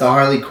 No ass. The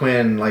Harley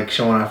Quinn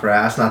showing off her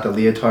ass, not the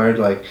leotard.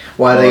 Like,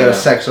 why they gotta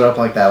sex her up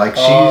like that? Like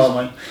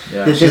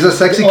she's a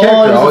sexy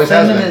character. Always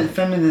has been.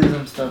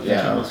 Feminism stuff.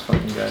 Yeah, those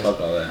fucking guys.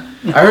 Fuck all that.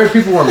 I heard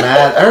people were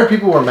mad. I heard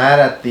people were mad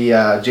at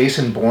the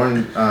Jason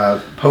Bourne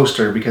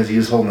poster because he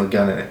was holding a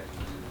gun in it.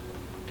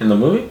 In the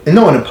movie?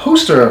 No, in a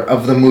poster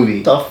of the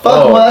movie. The fuck?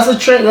 Well, that's a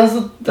trick. That's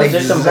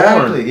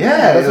exactly.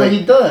 Yeah, that's what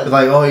he does.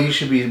 Like, oh, you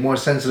should be more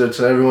sensitive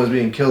to everyone's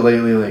being killed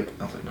lately. Like,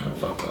 I was like, oh,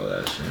 fuck all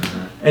that shit.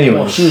 Man. Anyway,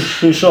 well, she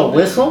show a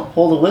whistle,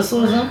 hold a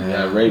whistle or something.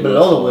 Yeah, right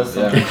below the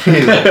whistle. Yeah.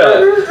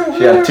 She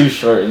got too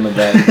short in the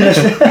back.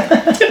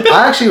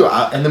 I actually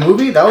in the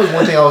movie that was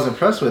one thing I was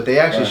impressed with. They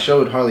actually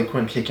showed Harley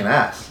Quinn kicking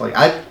ass. Like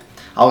I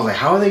was like,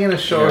 how are they gonna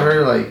show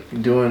her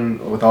like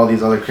doing with all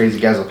these other crazy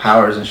guys with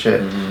powers and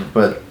shit? Mm-hmm.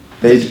 But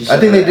I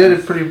think they did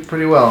it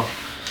pretty well.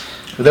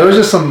 But there was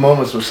just some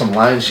moments with some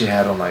lines she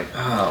had. I'm like,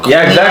 oh.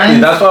 Yeah, exactly.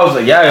 That's why I was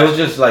like, yeah, it was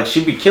just like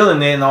she'd be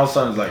killing it, and all of a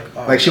sudden it's like,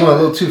 oh, like she went a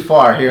little too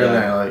far here and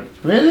there. Like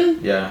really?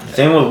 Yeah.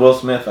 Same with Will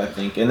Smith, I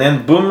think. And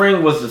then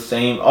Boomerang was the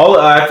same.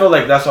 I felt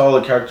like that's all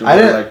the characters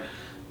were like.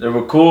 They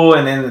were cool,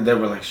 and then they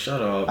were like,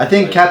 shut up. I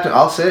think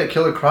I'll say it,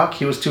 Killer Croc.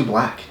 He was too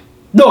black.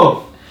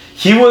 No,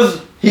 he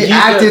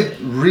acted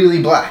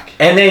really black.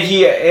 And then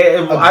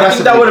I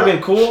think that would have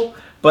been cool.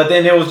 But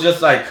then it was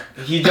just like,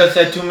 he just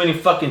said too many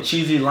fucking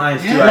cheesy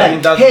lines too. Yeah, I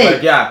think that's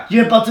like, yeah.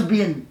 You're about to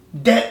be in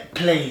that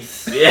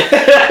place. Yeah.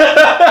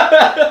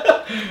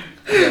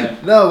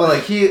 No, but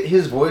like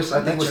his voice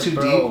I think was too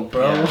deep.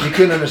 Bro. Yeah. You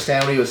couldn't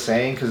understand what he was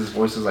saying because his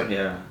voice was like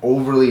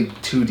overly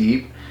too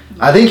deep.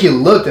 I think he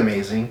looked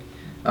amazing.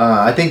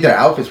 I think their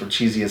outfits were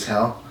cheesy as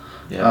hell.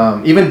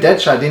 Yeah. Even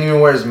Deadshot didn't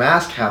even wear his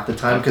mask half the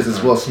time because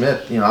it's Will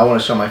Smith. You know, I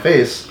want to show my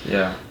face.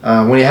 Yeah.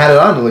 When he had it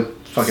on, it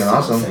looked fucking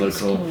awesome. Looked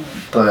cool.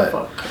 But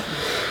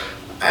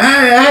I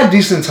had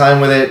decent time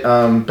with it.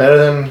 Better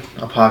than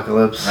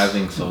Apocalypse. I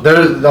think so.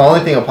 The only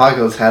thing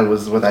Apocalypse had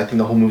was what I think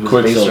the whole movie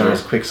was based on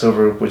was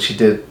Quicksilver, which he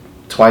did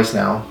twice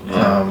now.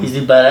 Yeah. Is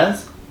he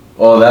badass?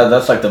 Oh,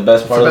 that's like the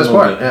best part of the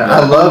movie. Yeah.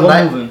 I love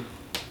Night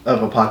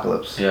of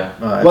Apocalypse.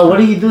 Yeah. What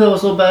did he do that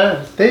was so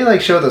badass? They like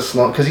show the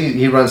slow because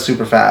he runs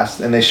super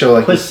fast, and they show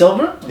like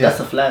Quicksilver. That's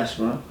the Flash,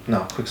 bro.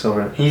 No,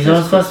 Quicksilver. He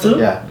runs fast too.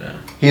 Yeah.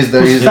 He's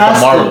the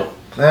Marvel.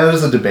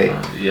 There's a debate.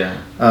 Yeah.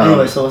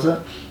 Anyway, so what's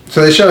up?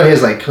 So they show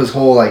his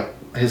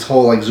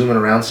whole zooming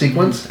around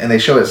sequence, and they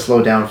show it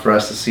slow down for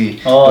us to see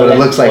what it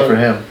looks like for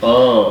him.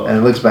 Oh. And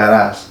it looks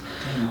badass.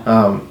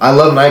 I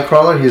love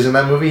Nightcrawler. He's in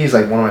that movie. He's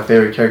like one of my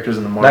favorite characters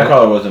in the Marvel.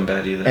 Nightcrawler wasn't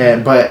bad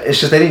either. But it's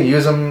just they didn't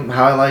use him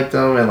how I liked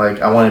him, and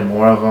like I wanted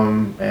more of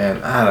him.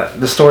 And I don't know,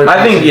 the story.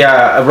 I think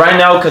right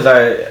now because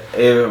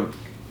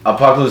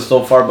Apocalypse is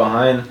so far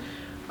behind.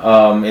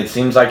 It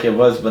seems like it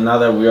was, but now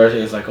that we are,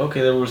 it's like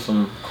okay, there were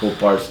some cool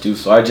parts too.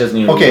 So I just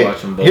need to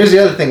watch them both. Here's the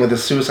other thing with the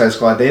Suicide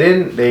Squad.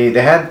 They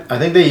had I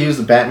think they used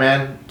the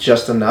Batman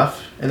just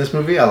enough in this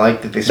movie. I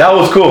liked that they. That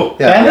was cool.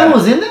 Yeah, Batman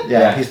was in there.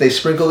 Yeah, they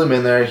sprinkled him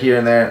in there here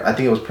and there. I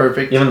think it was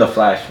perfect. Even the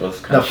Flash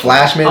was. The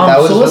Flashman that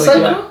was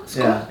Suicide really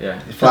cool. Yeah.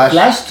 The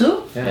Flash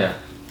too. Yeah.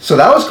 So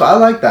that was cool. I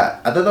like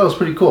that. I thought that was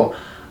pretty cool.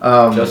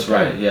 Just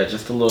right. Yeah,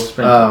 just a little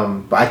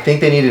sprinkle. But I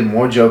think they needed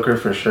more Joker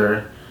for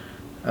sure.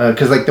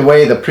 Because like the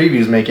way the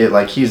previews make it,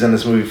 like he's in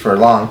this movie for a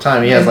long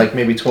time. He has like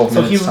maybe 12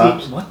 minutes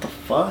tops. What the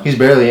fuck? He's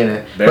barely in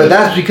it. But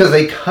that's because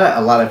they cut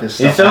a lot of his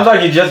stuff. It sounds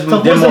like he just did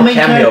more cameos.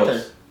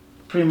 Character?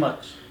 Pretty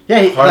much.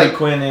 Yeah, Harley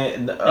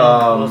Quinn,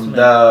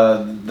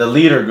 the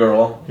leader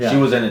girl. Yeah. She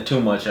was in it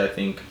too much, I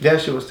think. Yeah,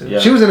 she was too. Yeah.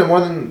 She was in it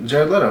more than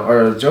Jared Leto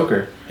or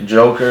Joker.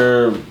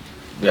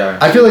 Yeah.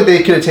 I feel like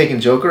they could have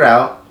taken Joker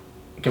out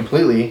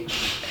completely.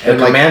 The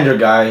commander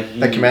guy.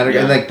 The commander guy.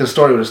 And like the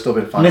story would have still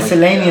been fun.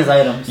 Miscellaneous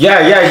items.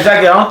 Yeah,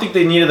 exactly. I don't think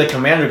they needed the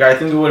commander guy. I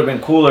think it would have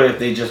been cooler if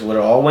they just would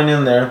have all went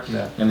in there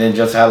and then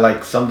just had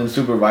like something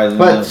supervising.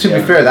 But to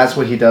be fair, that's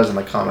what he does in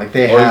the comic.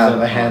 They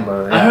have a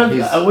handler.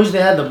 I wish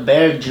they had the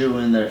Bear Jew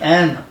in there.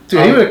 And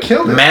dude, he would have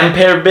killed it.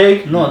 Man-Pear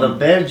Big? No, the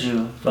Bear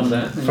Jew from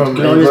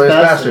Glorious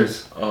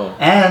Bastards. Oh.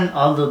 And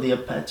Aldo the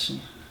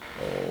Apache.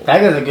 That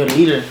guy's a good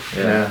leader.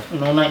 Yeah.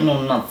 No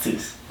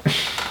Nazis.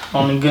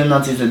 Only good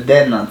Nazis are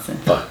dead Nazis.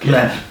 Fuck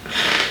yeah.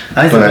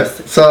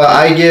 So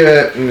I give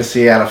it. Let me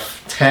see. Out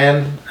of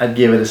 10, I'd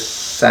give it a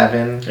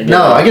 7.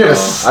 I give it a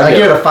 5.5.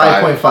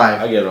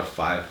 I give it a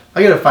 5.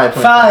 I give it a 5.5.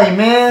 5,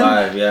 man.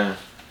 5, yeah.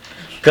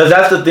 Cause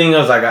that's the thing. I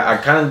was like, I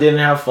kind of didn't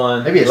have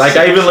fun. Maybe like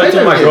 6. I even looked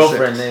at my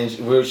girlfriend and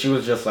she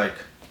was just like,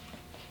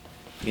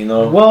 you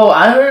know. Well,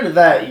 I heard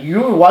that you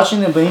were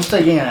watching it, but you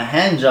started getting a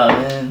hand job,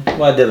 man.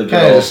 Well, I did the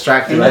kind of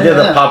distracted. I did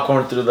the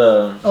popcorn through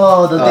the.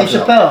 Oh, the Dave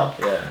Chappelle.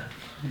 Yeah.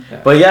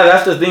 But yeah,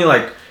 that's the thing.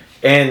 Like,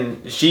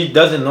 and she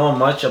doesn't know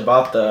much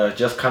about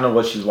just kind of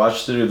what she's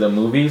watched through the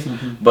movies,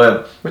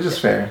 but which is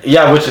fair.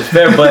 Yeah, which is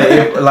fair. But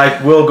if,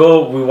 like we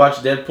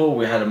watched Deadpool,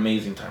 we had an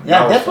amazing time.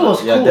 Yeah, Deadpool was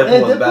cool. Yeah,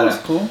 Deadpool was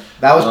cool.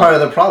 That was part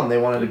of the problem. They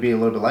wanted to be a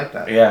little bit like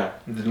that. Yeah,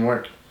 it didn't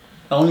work.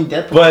 Only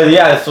Deadpool. But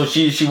yeah, so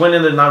she went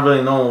in there not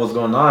really knowing what was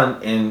going on,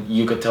 and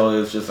you could tell it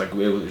was just like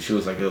she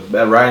was like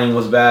the writing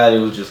was bad. It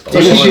was just. She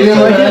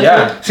didn't like it.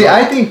 Yeah. See,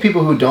 I think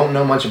people who don't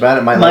know much about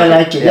it might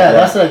like it. Yeah,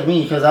 that's like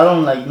me because I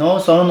don't know,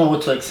 so I don't know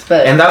what to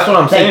expect. And that's what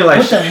I'm saying. Like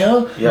what the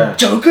hell? Yeah.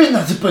 Joker's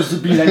not supposed to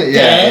be like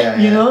that.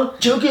 You know,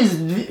 Joker's.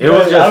 It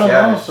was just I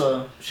don't know.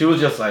 So she was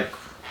just like.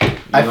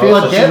 I feel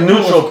like a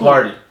neutral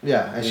party.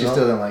 Yeah, and she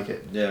still didn't like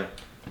it. Yeah.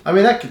 I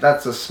mean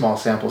that's a small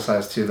sample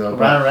size too, though.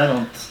 Ryan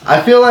Reynolds.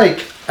 I feel like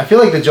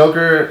the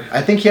Joker.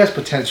 I think he has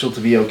potential to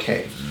be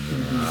okay.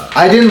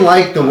 I didn't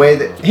like the way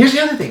that. Here's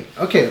the other thing.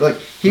 Okay, look.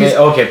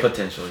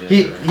 Potential.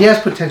 Yeah, he has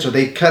potential.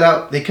 They could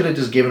have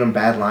just given him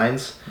bad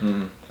lines,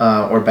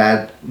 or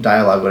bad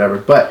dialogue, whatever.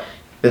 But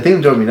the thing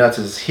that drove me nuts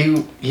is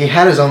he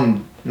had his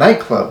own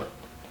nightclub.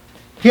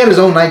 He had his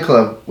own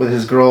nightclub with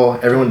his girl,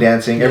 everyone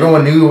dancing. Yeah.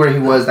 Everyone knew where he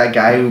was. That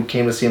guy who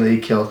came to see him that he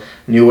killed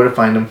knew where to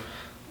find him.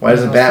 Why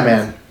doesn't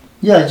Batman?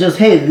 Yeah, just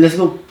hey, let's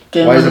go.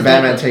 Why isn't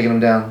Batman taking him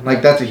down?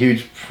 Like that's a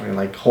huge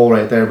hole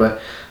right there.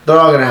 But they're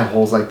all gonna have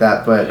holes like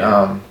that. But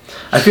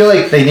I feel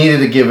like they needed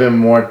to give him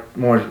more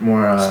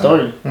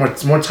story,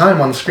 more time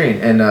on the screen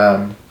and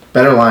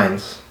better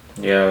lines.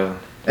 Yeah.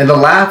 And the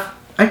laugh,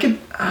 I could.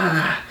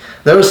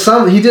 There was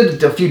some. He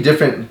did a few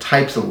different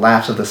types of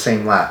laughs of the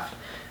same laugh.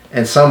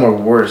 And some were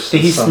worse.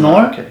 Did he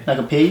snore like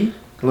a pig?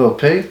 A little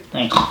pig?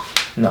 Thank you.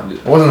 No,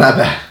 it wasn't that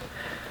bad.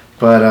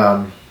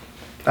 But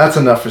that's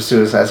enough for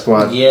Suicide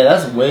Squad. Yeah,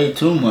 that's way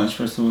too much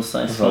for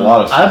Suicide Squad. A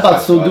lot of I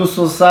about to do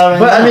Suicide right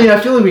But now. I mean,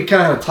 I feel like we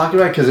kind of had to talk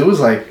about it because it was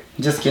like...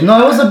 Just kidding.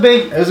 No, it was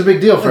a big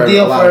deal for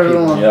a lot of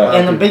people. Yeah.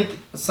 And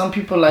some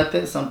people liked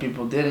it, some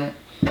people didn't.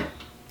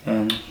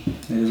 And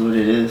it is what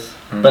it is.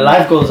 Mm-hmm. But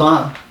life goes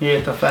on here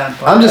at the Fan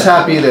Podcast. I'm just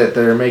happy that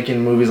they're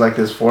making movies like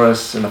this for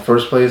us in the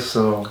first place.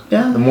 So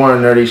the more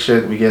nerdy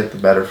shit we get, the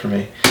better for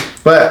me.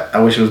 But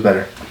I wish it was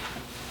better.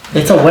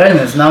 It's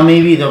awareness. Now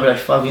maybe they'll be like,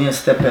 fuck, we need to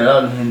step it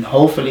up. And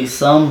hopefully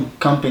some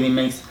company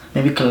makes,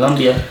 maybe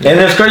Columbia. And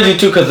it's crazy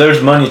too because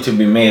there's money to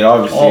be made,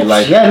 obviously.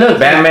 Look,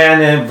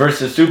 Batman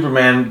versus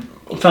Superman...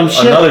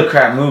 Another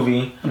crap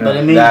movie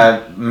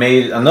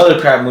made another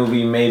crap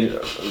movie, made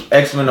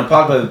X-Men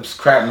Apocalypse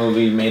crap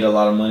movie, made a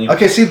lot of money.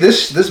 Okay, see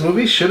this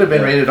movie should have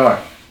been rated R.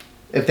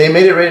 If they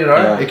made it rated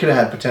R, it could have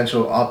had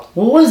potential.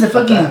 What was it?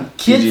 Fucking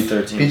kids?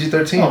 PG-13.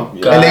 PG-13. Oh,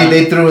 God. And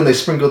they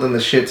sprinkled in the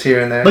shits here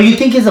and there. But you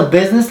think it's a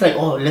business? Like,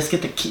 oh, let's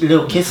get the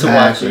little kids to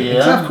watch it.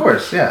 Yeah, of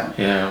course. Yeah.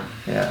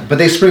 Yeah. But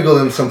they sprinkled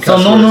in some. So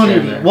no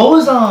nudity. What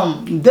was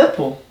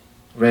Deadpool?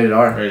 Rated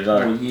R. Rated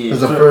R. Oh, yeah. It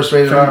was the first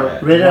rated R.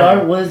 Rated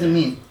R. What does it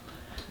mean?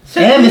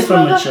 M is for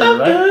mature,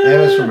 right?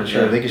 M is for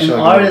mature. They can show.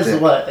 And R is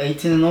what?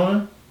 18 and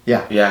older.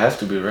 Yeah. Yeah, it has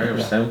to be right.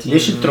 Or 17. They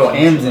should throw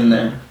M's in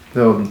there.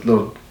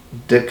 Little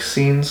dick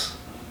scenes.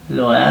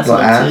 Little ass,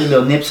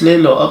 little nip slit,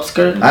 little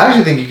upskirt. I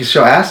actually think you can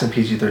show ass in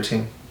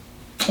PG-13.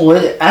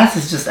 Well, ass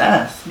is just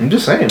ass. I'm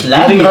just saying. You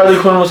think Harley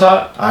Quinn was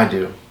hot? I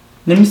do.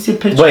 Let me see a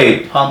picture.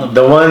 Wait,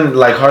 the one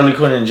like Harley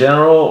Quinn in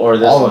general or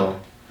this all one? Of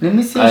them. Let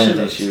me see. I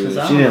didn't think she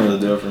didn't really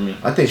do it for me.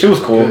 I think she was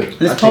cool. Good.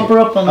 Let's pop her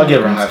up on. I'll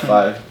give her a high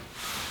five.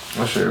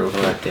 I'll show you real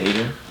quick. Like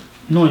Dater.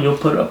 No, you'll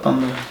put it up on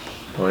the...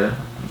 Oh yeah?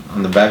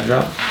 On the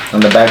backdrop?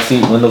 On the back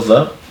seat, windows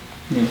up?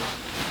 Yeah.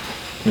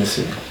 Let me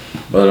see.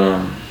 But,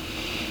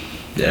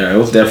 yeah, it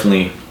was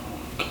definitely...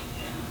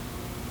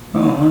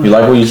 You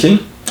like what you see?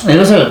 It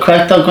looks like a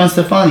cracked out Gwen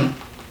Stefani.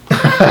 Nah,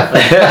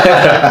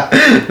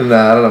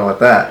 I don't know about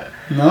that.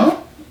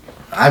 No?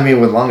 I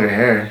mean, with longer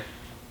hair.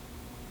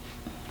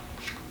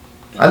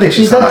 I think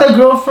she's hot. Like the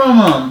girl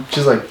from,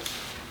 She's like...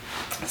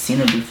 I've seen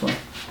her before.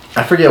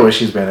 I forget what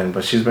she's been in,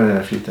 but she's been in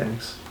a few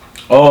things.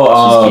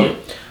 Oh,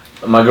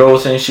 my girl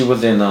was saying she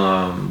was in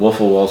Wolf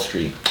of Wall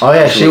Street. Oh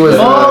yeah, she was.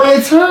 Oh,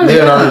 it's her.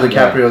 Leonardo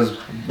DiCaprio's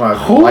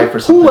wife or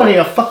something. Who are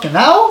you, a fucking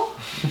owl?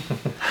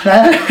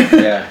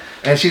 Yeah.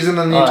 And she's in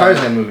the new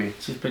Tarzan movie.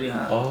 She's pretty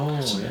hot. Oh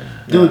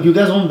yeah. Dude, you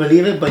guys won't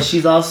believe it, but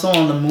she's also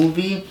on the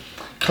movie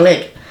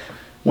Click.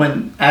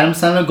 When Adam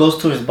Sandler goes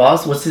to his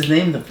boss, what's his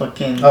name? The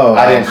fucking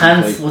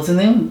Hans. What's his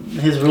name?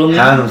 His real name?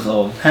 Han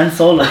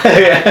Solo.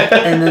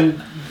 And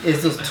then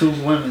it's those two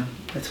women.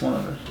 It's one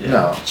of her. Yeah.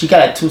 No. She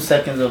got like 2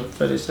 seconds of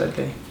footage that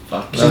day.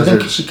 Fuck.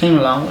 She came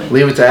a long way.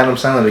 Leave it to Adam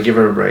Sandler to give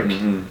her a break.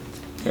 Mm-hmm.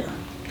 Yeah.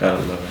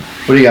 Gotta love it.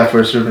 What do you got for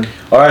us, Ruben?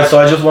 Alright, so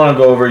I just want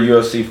to go over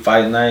UFC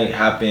Fight Night.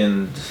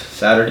 Happened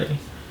Saturday.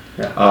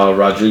 Yeah.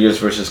 Rodriguez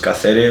versus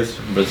Caceres.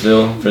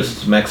 Brazil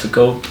versus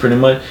Mexico, pretty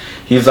much.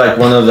 He's like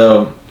one of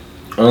the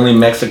only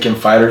Mexican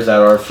fighters that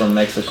are from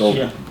Mexico.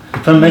 Yeah.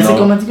 From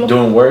Mexico?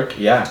 Doing work,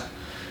 yeah.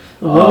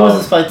 Where was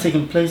this fight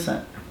taking place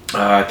at?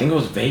 I think it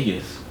was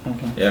Vegas.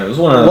 Okay. Yeah, it was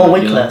one of what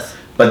weight class?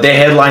 But they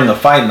headlined the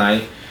Fight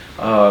Night.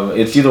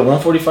 It's either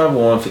 145 or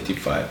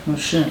 155. Oh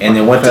shit! And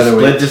it went to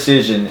split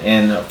decision.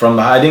 And from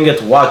I didn't get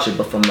to watch it,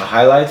 but from the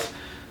highlights,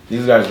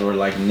 these guys were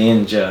like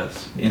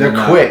ninjas. They're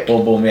quick.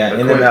 Boom, boom, yeah,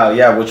 in and out,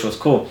 yeah, which was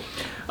cool.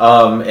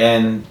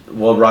 And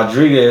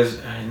Rodriguez,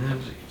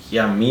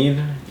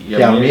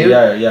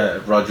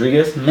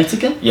 Rodriguez,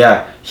 Mexican.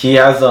 Yeah, he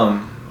has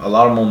a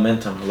lot of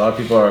momentum. A lot of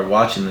people are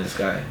watching this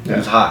guy. Yeah.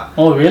 He's hot.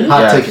 Oh really?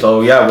 Hot ticket.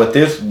 So with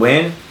this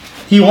win,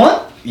 he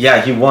won.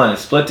 Yeah, he won.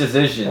 Split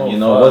decision. Oh, it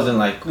wasn't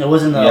like... It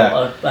wasn't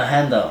a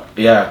handout.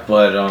 Yeah,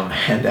 but...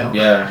 handout?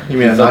 Yeah. You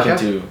mean a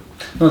knockout?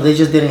 No, they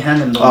just didn't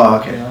hand him the Oh,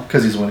 okay.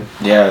 Because he's winning.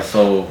 Yeah,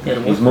 so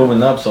he's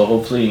moving up, so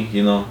hopefully,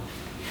 he's a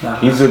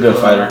good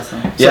fighter. So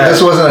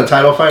this wasn't a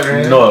title fight or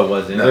anything? No, it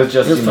wasn't. No. It was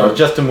just,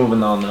 just to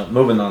moving on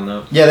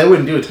up. Yeah, they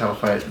wouldn't do a title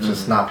fight.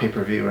 Just not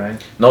pay-per-view,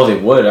 right? No, they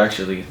would,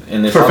 actually.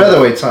 And for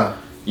featherweights, huh?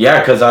 Yeah,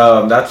 because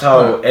that's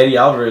how Eddie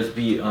Alvarez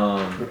beat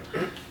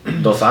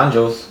Dos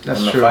Anjos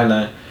on the fight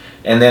night.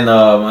 And then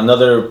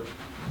another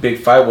big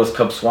fight was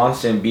Cub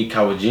Swanson beat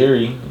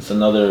Kawajiri. It's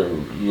another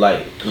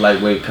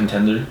lightweight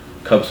contender,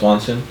 Cub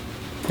Swanson.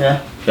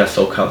 Yeah. He got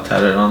SoCal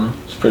tatted on him.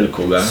 It's a pretty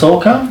cool guy.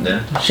 SoCal?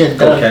 Yeah. Shit,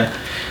 okay.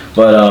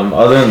 But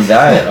other than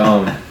that,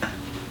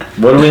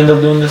 what did we end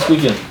up doing this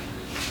weekend?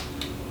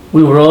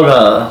 We rode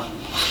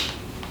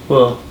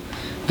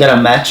got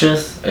a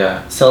mattress.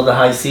 Yeah. Sell the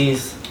high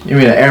seas. You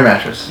mean an air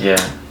mattress? Yeah.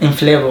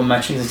 Inflatable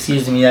mattress,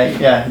 excuse me.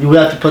 Yeah. You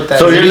have to put that.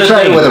 So you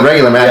tried it with a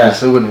regular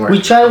mattress, it wouldn't work. We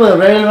tried with a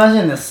regular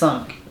mattress and it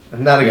sunk.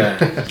 Not again.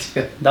 Because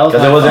it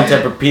wasn't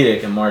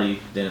Tempur-Pedic and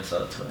Marty didn't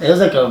sell it to us. It was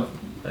like a...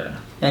 Yeah.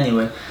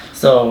 Anyway,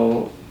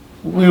 so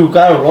we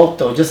got a rope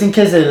though, just in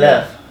case they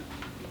left.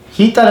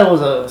 He thought it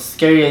was a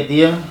scary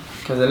idea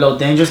because it's a little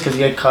dangerous because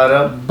you get caught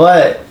up.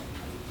 But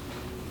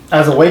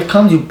as a wave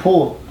comes, you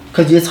pull.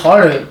 Because it's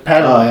harder to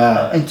paddle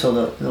into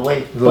the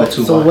wave.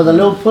 So with a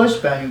little push,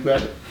 bam, you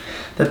grab it.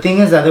 The thing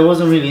is that there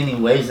wasn't really any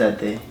waves that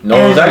day. No,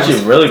 it was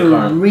actually really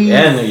calm.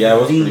 And yeah, it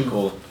was pretty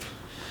cool.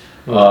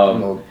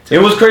 It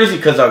was crazy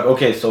because,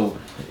 so,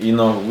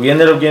 we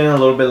ended up getting a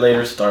little bit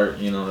later start.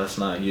 That's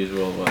not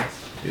usual, but,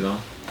 it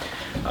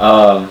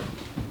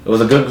was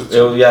a good,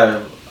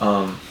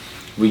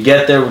 we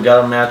get there, we got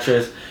our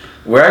mattress.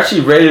 We're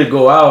actually ready to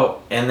go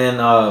out, and then,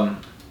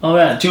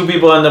 two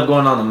people end up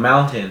going on the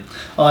mountain.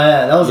 Oh,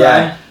 yeah, that was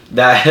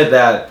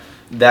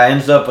that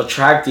ends up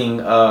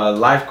attracting a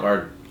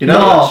lifeguard.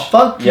 No,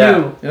 fuck you.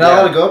 You're not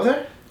allowed to go up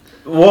there?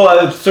 Well, I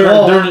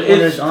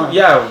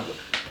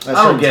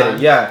don't get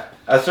it. Yeah,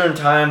 at certain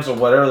times or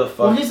whatever the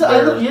fuck. Ruben's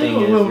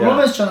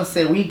trying to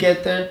say we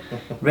get there,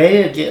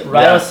 ready to get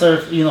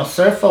surf,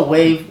 surf a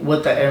wave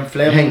with the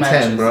inflatable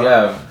mattress. Bro.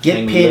 Yeah,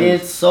 get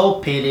pitted,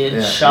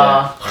 pitted,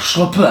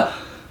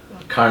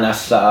 Carne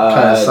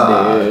asada.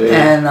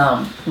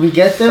 And we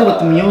get there with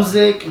the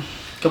music.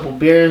 Couple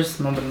beers,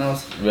 nobody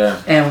knows. Yeah.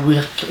 And we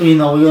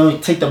only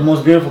take the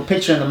most beautiful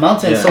picture in the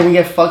mountain. So we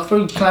get fucked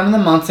for climbing the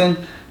mountain.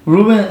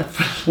 Ruben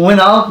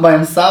went out by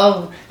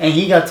himself, and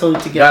he got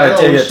told to get. Gotta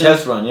take a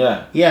test run,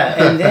 yeah. Yeah,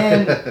 and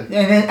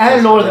then I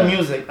lower the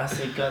music. I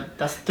said, God,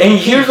 that's. And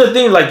here's the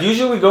thing,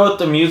 heally we go with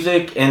the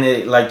music, and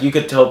it you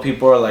could tell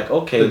people are like,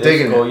 okay,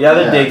 they're cool. Yeah,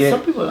 they dig it.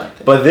 Some people like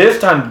it. But this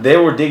time they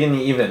were digging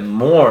it even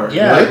more.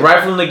 Yeah.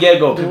 Right from the get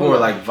go, people were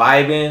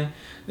vibing.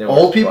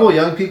 Old people,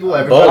 young people,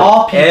 everybody.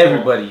 All people.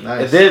 Everybody.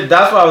 Nice.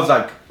 That's why I was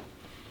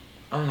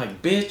I'm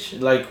like, bitch,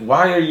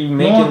 why are you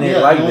making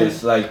it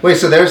this? Wait,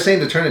 so they were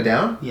saying to turn it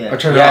down? Yeah. Or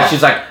turn it off?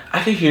 She's like,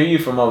 I can hear you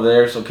from over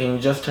there, so can you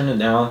just turn it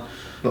down?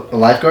 A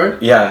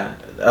lifeguard? Yeah,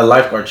 a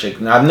lifeguard chick.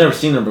 Now, I've never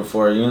seen her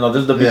before. This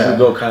is the beach we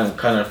go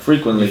kind of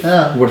frequently.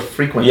 Yeah. We're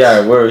frequent.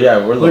 Yeah, we're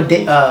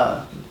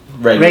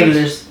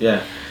regulars.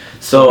 Yeah.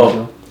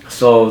 So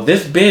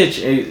this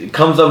bitch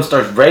comes up and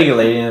starts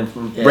regulating,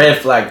 and red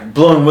flag,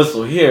 blowing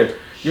whistle here.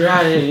 You're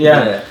out of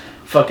here,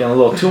 fucking a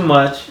little too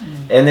much.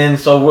 And then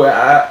so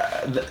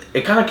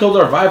it kind of killed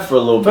our vibe for a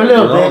little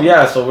bit.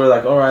 Yeah, so we're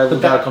like, all right, we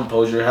got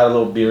composure, had a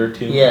little beer or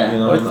two. Yeah,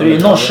 or three.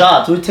 No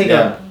shots. We take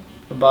a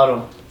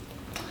bottle.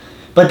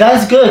 But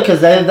that's good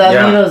because that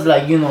made us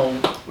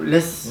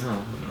let's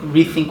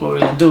rethink what we're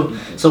gonna do.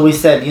 So we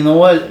said, you know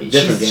what,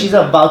 she's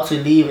about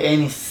to leave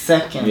any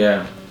second.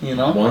 Yeah.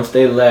 Once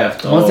they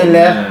left, the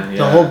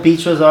whole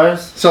beach was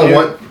ours.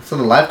 So So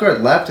the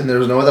lifeguard left and there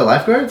was no other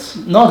lifeguards?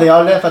 No, they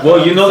all left.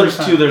 Well,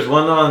 there's two. There's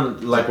one on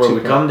where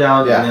we come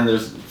down, and then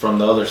there's from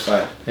the other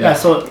side. Yeah,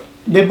 so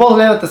they both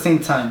left at the same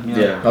time.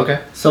 Yeah. Okay.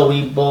 So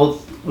we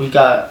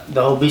got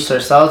the whole beach to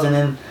ourselves, and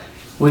then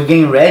we're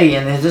getting ready,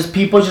 and there's just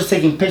people just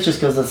taking pictures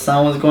because the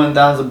sun was going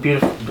down. It's a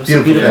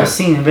beautiful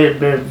scene, very,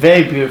 very,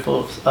 very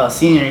beautiful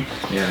scenery.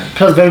 Yeah.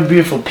 Plus, very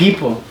beautiful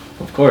people.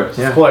 Of course.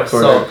 Yeah, of course.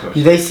 So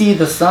they see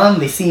the sun,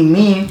 they see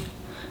me,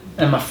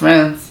 and my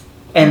friends.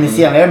 And they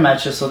see an air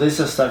mattress, so they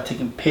just start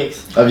taking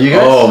pics. Of you guys?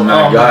 Oh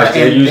my gosh,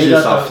 they usually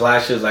saw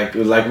flashes like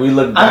we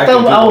look back. I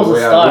thought I was a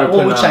star,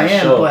 which I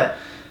am, but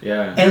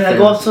yeah. And I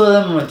go up to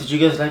them, I'm like, "Did you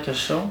guys like our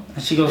show?"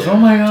 And she goes, "Oh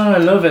my god, I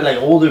love it!" Like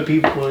older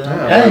people, and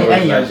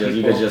young people.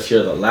 You could just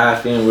hear the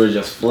laughing. We were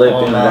just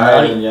flipping,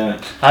 riding.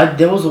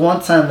 There was one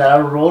time that I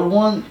rode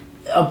one,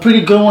 a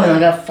pretty good one, and I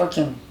got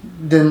fucking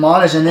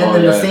demolished. And then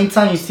at the same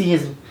time, you see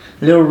his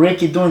little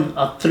Ricky doing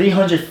a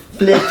 300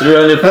 flip,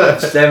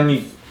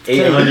 370.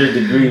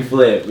 800-degree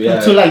flip,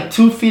 into like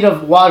 2 feet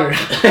of water.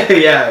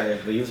 Yeah,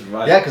 but he's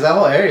right. Yeah, because that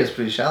whole area is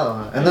pretty shallow,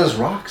 huh? And there's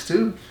rocks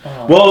too.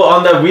 Oh.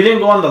 Well, we didn't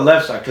go on the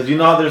left side because you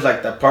know how there's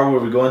like that part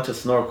where we go into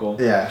snorkel.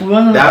 Yeah,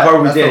 that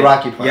part we did. The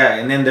rocky part. Yeah,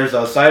 and then there's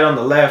a side on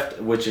the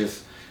left which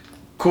is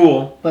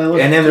cool,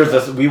 and then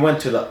there's we went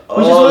to the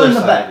other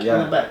side. In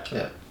the back.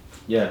 Yeah.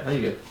 There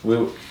you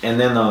go.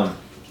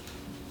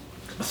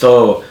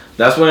 So.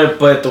 That's when,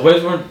 but the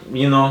waves weren't,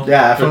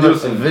 Yeah, from the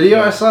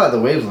video I saw,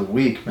 the waves look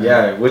weak, man.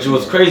 Yeah, which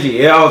was crazy.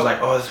 Yeah, I was like,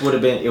 oh, this would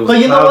have been. It was.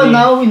 But know what?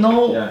 Now we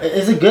know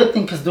it's a good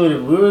thing because,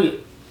 dude,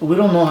 we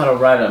don't know how to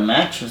ride a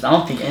mattress. I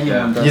don't think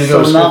anyone does. You didn't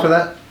go to school for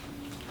that?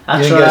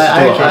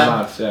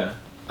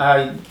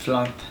 I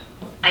flunked.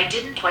 I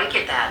didn't quite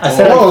get that. I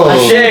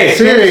said,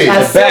 Siri,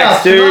 the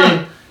back,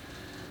 dude.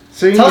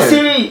 Tell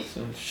Siri.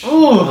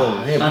 Ooh,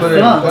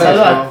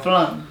 I'm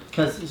flunked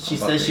because she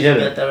said she should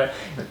get that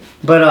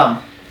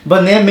right.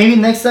 But maybe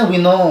next time we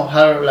know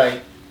how to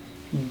like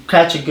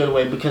catch a good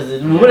way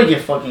because we would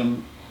get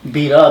fucking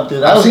beat up,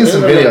 dude. I've seen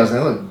some videos and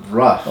they look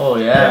rough. Oh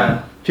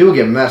yeah. People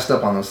get messed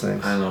up on those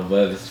things. I know,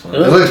 but it's fun. It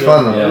looks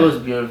fun though. Yeah. It was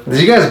beautiful.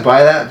 Did you guys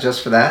buy that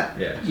just for that?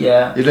 Yeah.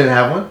 Yeah. You didn't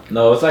have one?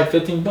 No, it's like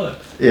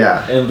 $15.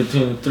 Yeah. And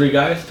between 3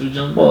 guys, 3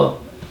 gentlemen.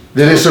 Well,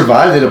 did it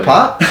survive? Did it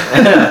pop?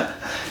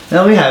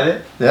 No, we have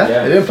it.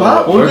 Yeah. It didn't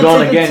pop. We're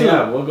going again.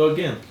 Yeah, we'll go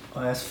again.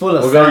 Oh, that's full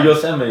of. We're going to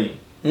Yosemite.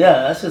 Yeah,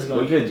 that's just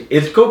going.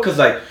 It's cool because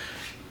like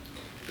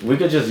we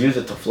could just use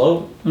it to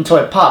float until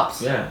it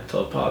pops. Yeah,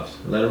 until it pops.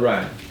 Let it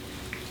ride.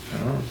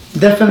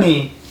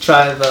 Definitely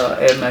try the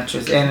air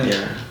mattress, and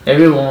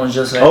everyone was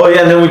just like. Oh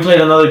yeah, and then we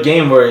played another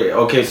game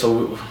where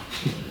so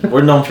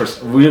we're known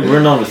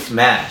to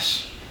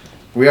smash.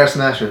 We are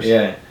smashers.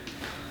 Yeah,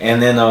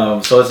 and then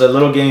so it's a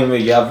little game where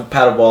you have a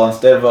paddle ball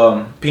instead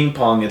of ping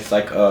pong. It's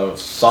like a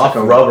soft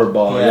rubber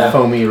ball. Yeah,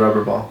 foamy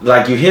rubber ball.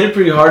 Like you hit it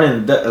pretty hard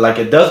and like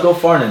it does go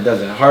far and it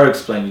doesn't. Hard to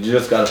explain. You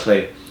just gotta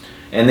play.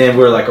 And then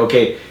we're like,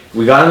 okay,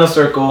 we got in a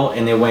circle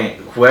and it went.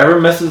 Whoever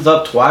messes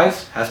up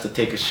twice has to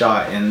take a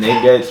shot, and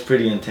it gets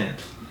pretty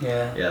intense.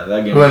 Yeah. Yeah,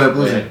 that game. Who ended up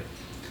losing?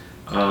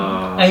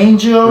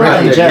 Angel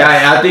and Jess.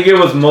 Yeah, I think it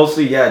was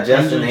mostly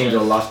Jess and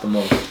Angel lost the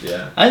most.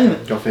 Yeah. I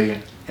didn't go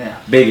figure. Yeah.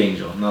 Big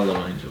Angel, not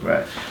little Angel.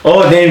 Right.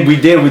 Oh, and then we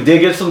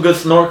did get some good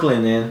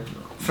snorkeling in.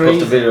 Post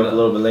the video up a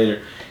little bit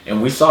later. And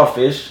we saw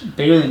fish.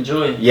 Bigger than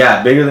Joy.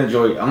 Yeah, bigger than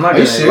Joy. I'm not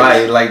gonna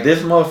lie. Like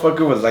this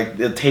motherfucker was like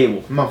the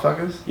table.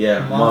 Motherfuckers?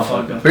 Yeah,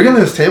 motherfucker. Bigger than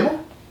this table?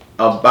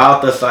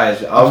 About the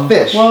size of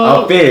fish.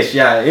 A fish,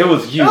 yeah. It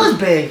was huge. It was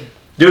big.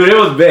 Dude, it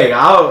was big.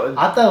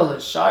 I thought it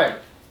was a shark.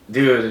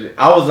 Dude,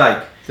 I was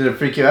like. Did it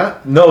freak you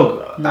out? No.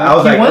 I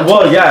was like,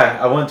 well, yeah.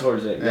 I went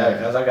towards it. Yeah,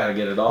 because I gotta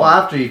get it all. Well,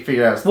 after you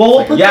figure out. Well,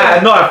 we'll put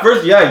at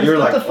first, you're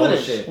like, oh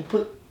shit. We'll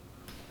put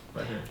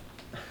right here.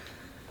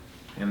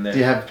 And then do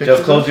you have pictures?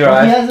 Just close your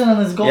eyes. He has it on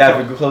his GoPro. Yeah,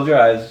 if you close your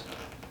eyes,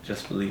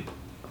 just believe.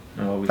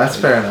 That's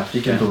fair enough.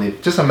 You can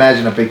believe. Just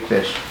imagine a big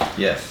fish.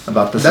 Yes.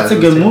 About this. That's a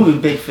good movie,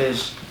 Big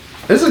Fish.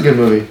 This is a good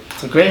movie.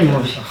 It's a great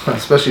movie.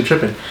 Especially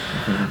tripping.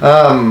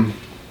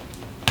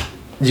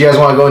 Do you guys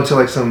want to go into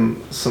like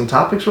some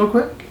topics real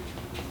quick?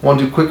 Want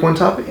to do quick one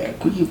topic? Yeah,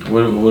 quick.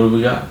 What do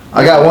we got?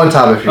 I got one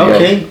topic for you.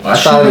 Okay. I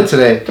thought of it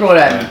today. Throw it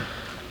at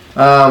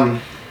me.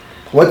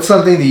 What's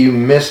something that you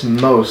miss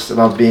most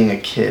about being a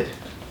kid?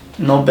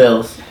 No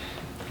bills.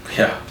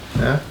 Yeah.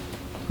 Yeah?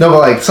 No, but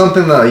like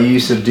something that you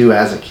used to do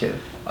as a kid.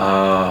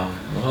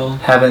 Well,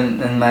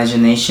 having an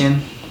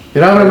imagination.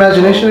 You don't have an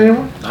imagination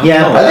anymore?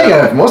 Yeah.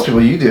 I think most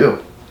people you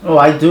do. Oh,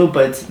 I do,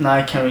 but now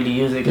I can't really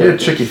use it. You're a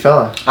tricky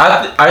fella.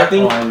 I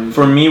think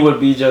for me would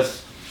be just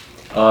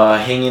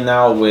hanging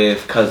out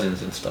with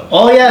cousins and stuff.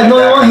 Oh yeah, like no,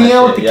 you want to hang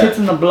out with the kids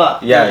in the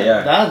block.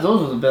 Yeah.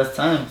 Those were the best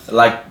times.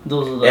 Like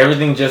those were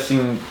everything just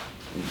seemed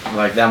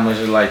like that much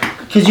like.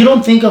 Cause you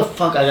don't think of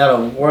fuck I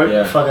gotta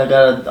work, fuck I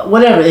gotta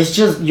whatever. It's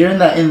just you're in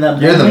that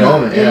moment. You're in the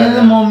moment. You're in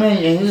the moment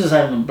and you're just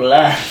having a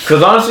blast.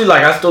 Cause honestly,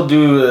 like I still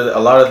do a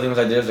lot of things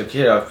I did as a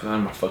kid. I play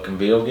my fucking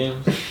video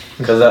games.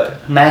 Cause a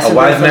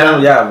wise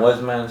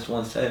man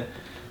once said,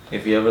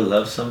 if you ever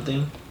love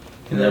something,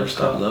 you never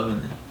stop loving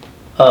it.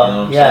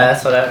 Oh,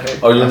 that's what I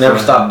heard. Or you never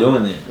stop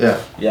doing it.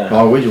 Yeah.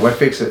 Why would you? Why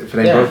fix it if it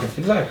ain't broken?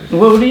 Exactly.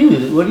 What do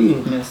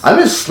you miss? I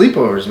miss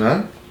sleepovers,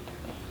 man.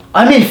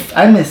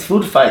 I miss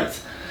food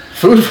fights.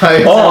 Food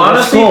fights. Oh,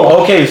 honestly,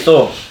 okay,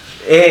 so,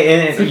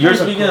 and you're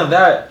speaking of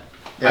that.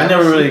 I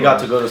never really got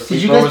to go to sleepovers.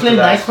 Did you guys play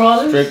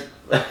Nightcrawlers?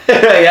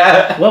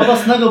 Yeah. What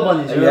about Snuggle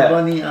Bunnies? You're a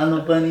bunny, I'm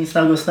a bunny,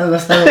 snuggle. No,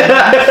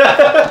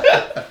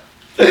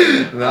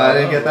 I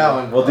didn't get that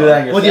one. We'll do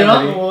that with your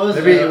uncle.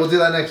 Maybe we'll do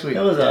that next week.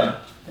 It was a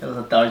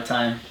dark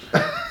time.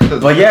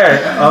 But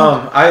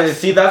yeah, I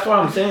see. That's why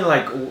I'm saying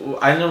like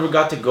I never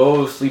got to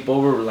go sleep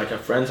over like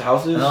at friends'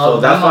 houses, so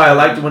that's why I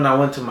liked when I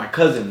went to my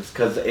cousins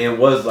because it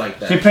was like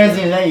that. Your parents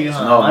didn't let you,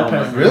 huh? No, my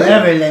parents really?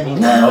 never let me.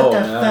 No, what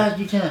the fuck?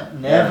 You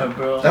can't. Never,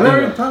 bro. I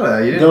never even thought of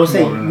that. They'll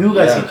say you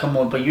guys can come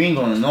over, but you ain't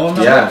going to know.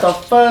 Yeah. What the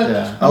fuck?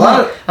 Yeah. A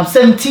lot. I'm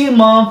 17,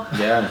 mom.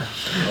 Yeah.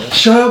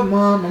 Shut up,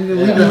 mom. I'm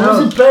gonna leave the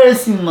house. It's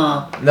embarrassing,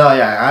 mom. No,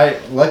 yeah.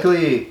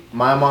 Luckily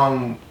my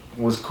mom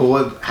was cool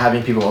with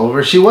having people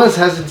over. She was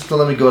hesitant to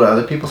let me go to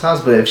other people's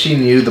house, but if she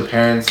knew the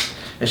parents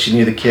and she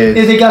knew the kids,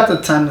 they got the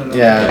time to know.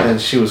 Yeah, then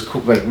she was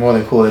cool, like more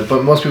than cool.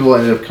 But most people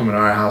ended up coming to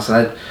our house,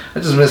 and I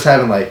just miss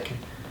having like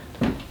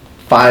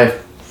 5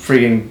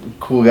 freaking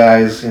cool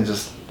guys and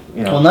just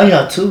Well, now you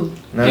have 2.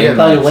 Now you're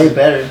probably way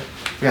better.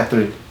 We got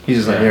 3. He's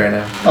just not here right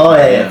now. Oh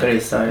yeah, 3.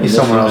 Sorry. He's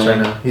somewhere else right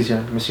now. He's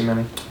here. Miss you,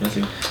 Manny. Miss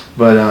you.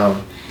 But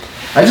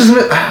I just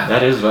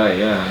that is right.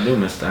 Yeah, I do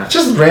miss that.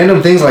 Just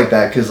random things like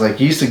that, because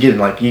like you used to get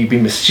like you'd be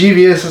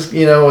mischievous,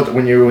 you know,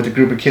 when you're with a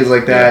group of kids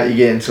like that. You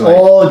get into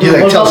like dude,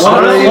 like tell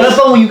stories. What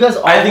about when you guys?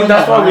 I think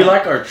that's why we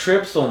like our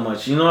trip so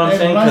much. You know what I'm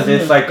saying? Because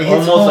it's like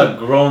almost a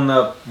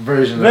grown-up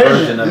version of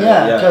it.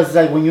 Yeah, because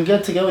like when you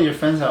get together with your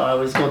friends, I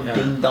always go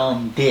ding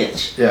dong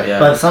ditch. Yeah.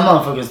 But some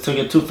motherfuckers took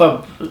it too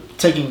far,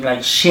 taking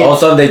like shit. All of a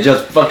sudden they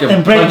just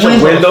fucking punch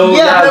a window.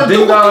 Yeah,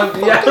 ding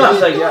dong. Yeah, I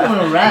was like,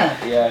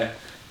 yeah.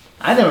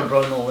 I never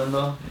broke no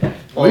window.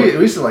 We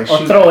used to like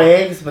shoot. Or throw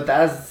eggs, but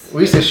that's...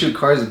 We used to shoot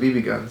cars with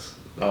BB guns.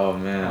 Oh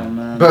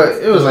man.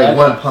 But it was like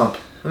one pump.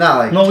 Not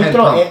like no, 10 we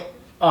throw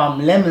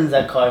lemons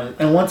at cars.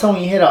 And one time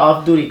we hit an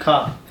off-duty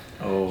cop.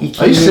 Oh.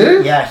 Are you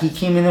serious? Yeah, he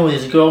came in there with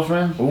his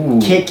girlfriend. Ooh.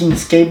 Kicking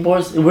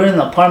skateboards. We're in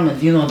an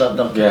apartment, you know,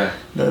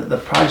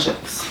 the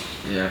projects.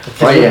 Yeah.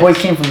 The boy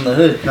came from the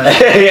hood.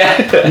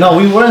 Like, no,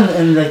 we were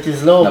in like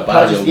this little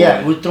project.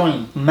 Yeah, we're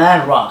throwing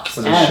mad rocks.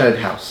 It was a shed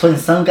house. But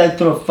some guy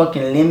threw a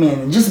fucking lemon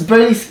and just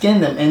barely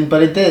skinned him.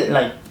 But it did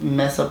like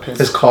mess up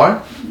his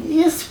car.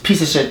 Yes,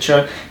 piece of shit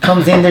truck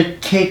comes in there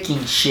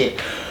kicking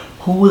shit.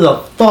 Who the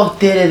fuck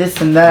did it?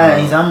 This and that.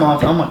 And he's I'm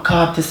a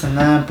cop. This and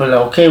that. But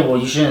like, okay, well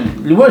you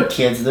shouldn't. We're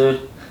kids,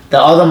 dude. The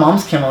other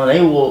moms came out.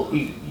 Hey, well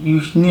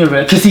you need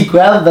to because he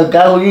grabbed the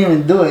guy who didn't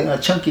even do it, a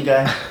chunky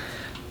guy.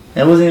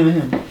 It wasn't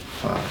even him.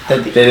 Wow.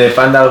 Did they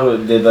find out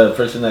who did the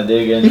person that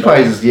did get? He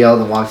probably just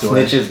yelled and walked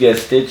away. Snitches get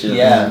stitches.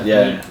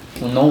 Yeah.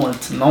 Well, no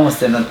one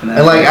said nothing.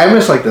 And like I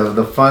miss like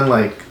the fun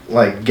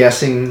like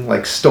guessing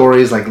like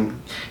stories like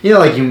you know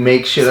like you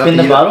make shit up. Spin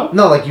the bottle?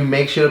 No, like you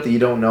make shit up that you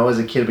don't know as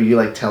a kid, but you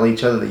like tell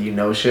each other that you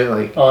know shit.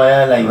 Like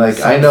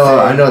like I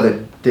know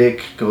that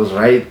dick goes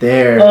right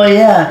there. Oh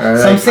yeah. Or,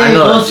 some like, say I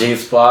know the G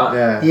spot.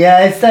 Yeah.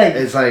 Yeah,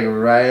 it's like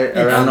right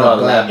around the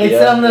butt.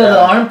 It's under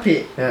the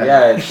armpit.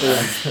 Yeah,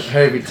 it's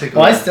very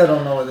tickle. Well, I still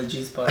don't know where the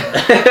G spot is.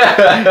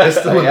 It's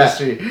still a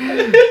mystery.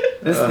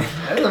 That's a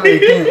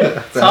big thing.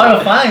 It's hard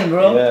to find,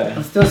 bro. Yeah.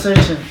 I'm still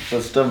searching.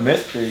 It's still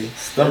mystery.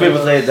 Some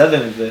people say it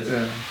doesn't exist.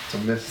 Yeah, it's a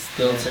mystery.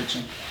 Still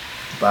searching.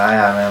 But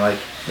yeah, man, like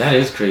that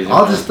is crazy.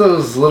 All just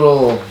those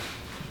little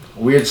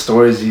weird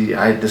stories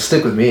they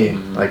stick with me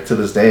like to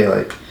this day.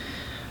 Like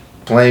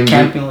playing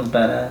camping was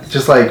badass.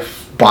 Just like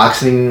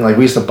boxing, like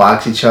we used to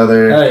box each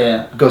other. Oh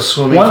yeah. Go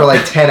swimming for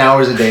like 10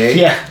 hours a day.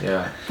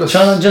 Yeah.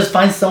 Trying to just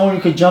find someone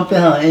you could jump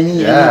in on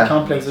any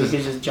complex. We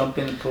could just jump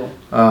in the pool.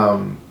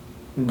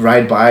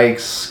 Ride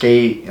bikes,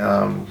 skate.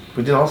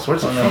 We did all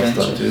sorts of fun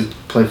stuff, dude.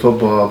 Play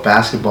football,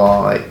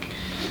 basketball, like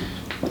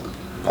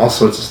all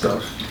sorts of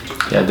stuff.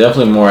 Yeah,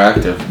 definitely more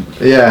active.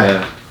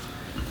 Yeah.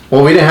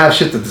 Well, we didn't have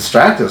shit to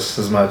distract us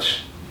as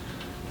much.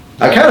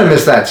 I kind of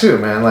miss that too,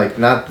 man. Like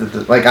not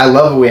like I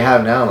love what we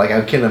have now. Like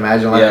I couldn't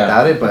imagine life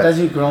without it. But as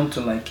you grown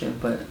to like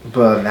it, but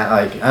not,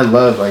 like I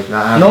love like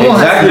not having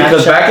exactly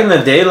because back in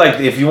the day,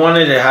 like if you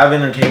wanted to have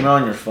entertainment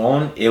on your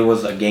phone, it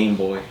was a Game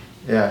Boy.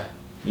 Yeah.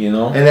 You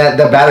know. And that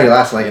battery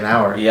lasts like an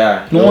hour.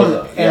 Yeah.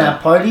 And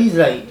at parties,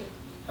 like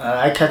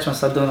I catch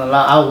myself doing a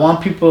lot. I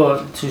want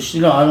people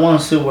to, I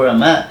want to see where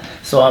I'm at.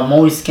 So I'm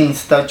always getting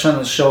stuck trying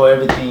to show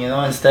everything,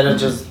 instead of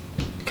just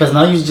because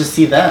now you just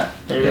see that.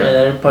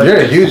 You're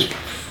a huge.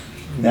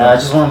 Yeah, I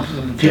just want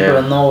people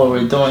to know what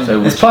we're doing.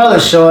 So it's part of the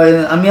show.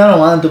 I mean, I don't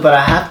want to do, but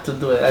I have to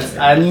do it.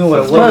 I knew what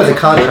it was. Part of the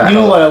contract. I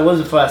knew what it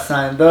was before I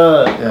signed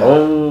up. Yeah.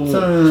 Oh,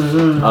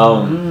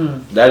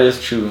 that is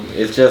true.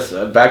 It's just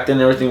back then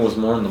everything was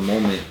more in the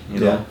moment, you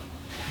know.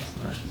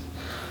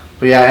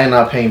 But yeah, and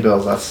not paying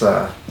bills.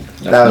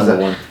 That was the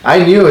one.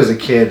 I knew as a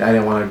kid I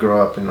didn't want to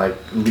grow up and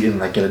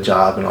get a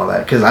job and all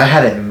that because I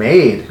had it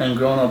made. And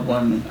grown up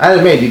one. I had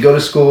it made. You go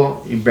to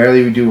school, you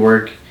barely do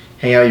work.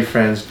 Hang out with your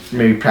friends,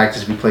 maybe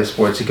practice, we play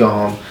sports, you go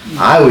home.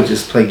 I would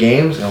just play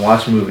games and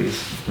watch movies.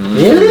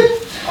 Really?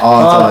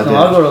 All I did.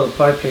 I'll go to the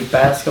park, play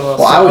basketball.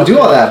 Well, I would do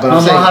all that, but I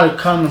don't know how to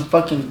come and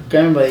fucking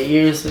grab me by the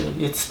ears.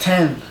 It's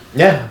 10.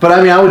 Yeah, but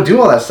I mean, I would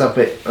do all that stuff,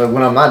 but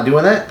when I'm not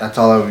doing that, that's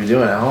all I would be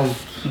doing at home.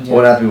 Yeah. I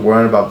wouldn't have to be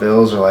worrying about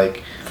bills or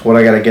what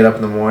I gotta get up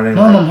in the morning.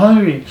 Mom, I'm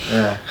hungry.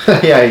 Yeah.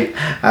 Yeah,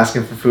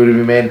 asking for food to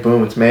be made,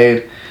 boom, it's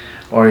made.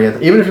 Or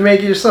even if you make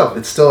it yourself,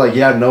 it's still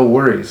you have no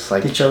worries.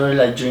 Did you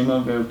ever dream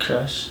of your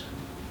crush?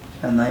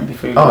 At night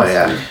before you go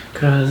to sleep.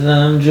 'Cause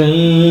I'm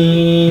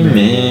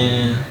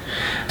dreaming.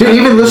 Dude,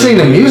 even listening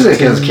to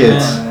music as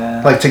kids,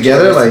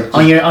 together,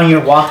 on your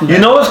walk. You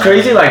know what's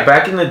crazy?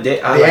 Back in the day,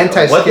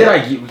 what did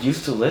I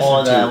used to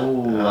listen to? That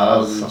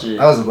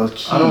was a low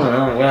key. I don't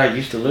remember what I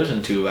used to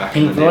listen to back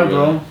in the day. Pink Floyd,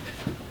 bro.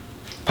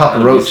 Papa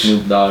Roach,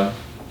 Snoop Dogg,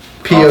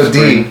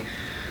 P.O.D.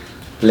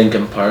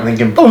 Linkin Park,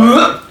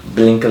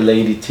 Blink a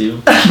Lady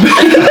too.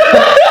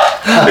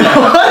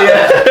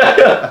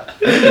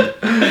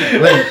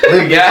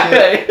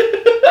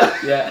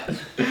 Yeah.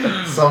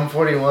 Sum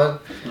 41.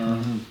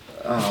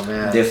 Oh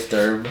man.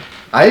 Disturbed.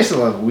 I used to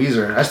love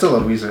Weezer. I still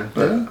love Weezer,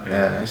 but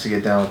I used to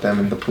get down with them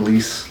and the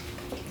Police.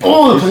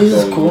 Oh, the Police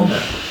is cool.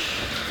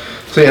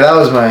 So yeah, that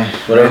was my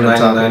whatever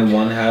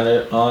 99.1 had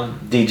it on.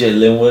 DJ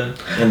Linwood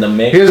in the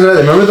mix. Here's another.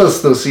 Remember those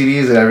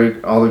CDs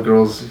that all the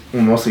girls,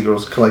 mostly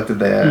girls, collected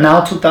there.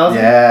 Now 2000.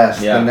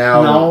 Yes. Yeah. The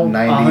now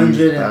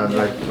 90s,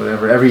 like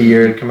whatever. Every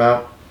year it'd come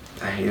out.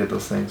 I hated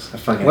those things.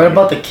 What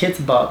about the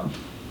Kids Bop?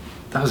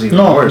 That was even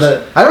worse.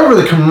 I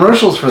remember the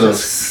commercials for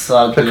those.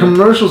 Suck, the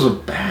commercials were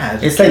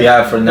bad. It's like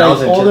for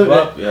Nels and Kids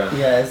Bop.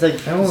 Yeah, it's like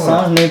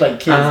songs made by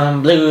kids.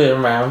 I'm blue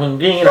around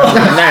green.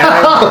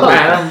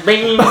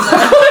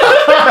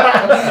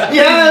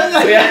 Yeah.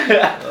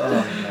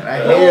 I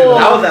hated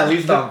that was at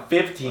least on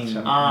 15.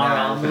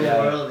 Around the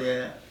world,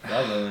 yeah.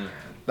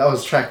 That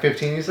was track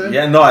 15, you said?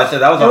 Yeah, no, I said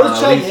that was on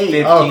at least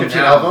 15. Oh, 15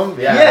 album?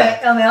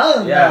 Yeah, on the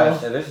album. Yeah, I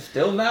said this is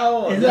still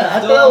now. Is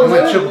that? I thought it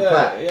went triple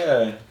plat.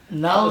 Yeah.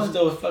 Now it's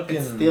still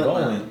fucking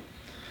going.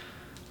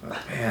 Oh,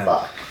 man.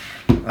 Fuck.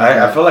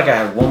 I feel like I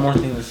have one more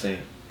thing to say.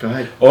 Go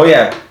ahead. Oh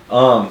yeah.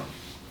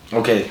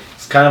 Okay,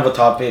 it's kind of a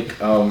topic.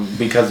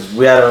 Because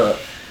we had a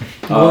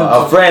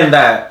friend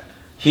that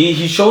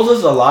he shows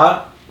us a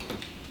lot.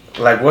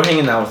 Like we're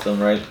hanging out with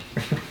him, right?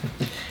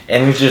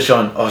 And he's just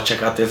showing, oh,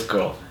 check out this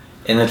girl,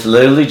 and it's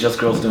literally just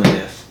girls doing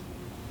this.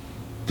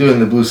 Doing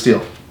the blue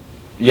steel.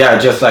 Yeah,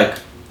 just like.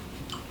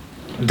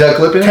 Duck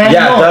lipping? Yeah,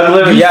 duck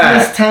lipping.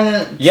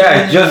 Yeah.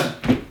 Yeah, just.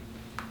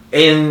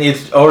 And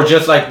it's or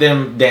just like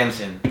them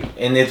dancing,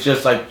 and it's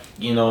just like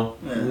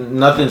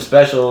nothing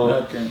special.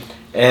 Nothing.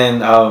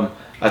 And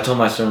I told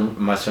my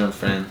certain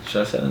friend.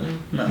 Should I say the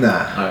name? No.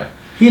 Nah. All right.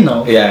 He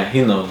knows. Yeah,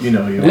 he knows. You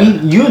know.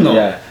 You know.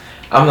 Yeah.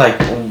 I'm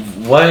like,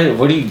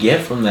 what do you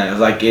get from that? It's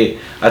like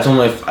I told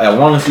him if I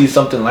want to see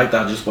something like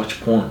that, just watch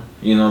porn.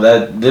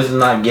 That this is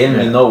not getting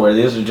me nowhere.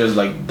 These are just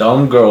like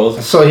dumb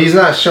girls. So he's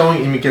not showing.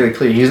 Let me get it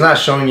clear. He's not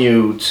showing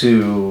you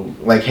to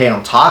like, hey,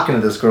 I'm talking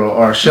to this girl,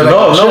 or should I?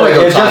 No.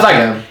 It's just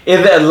like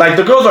like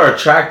the girls are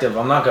attractive.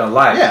 I'm not gonna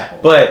lie. Yeah.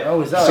 But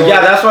so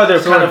yeah, that's why they're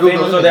kind of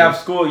famous. So they have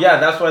school. Yeah,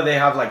 that's why they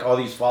have like all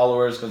these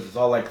followers because it's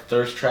all like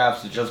thirst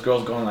traps. It's just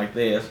girls going like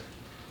this.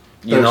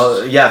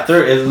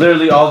 It's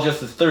literally all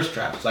just is thirst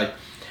traps. Like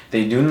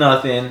they do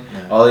nothing.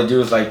 Yeah. All they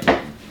do is like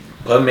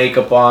put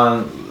makeup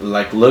on,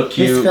 like look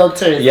cute. His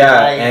filter is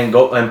and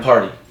go and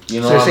party. So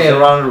you're saying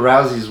Ronda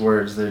Rousey's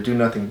words, they're do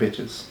nothing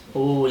bitches.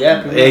 Oh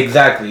yeah.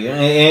 Exactly.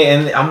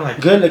 And I'm like,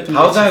 good looking.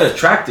 How's that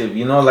attractive?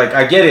 Like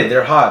I get it,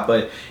 they're hot,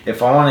 but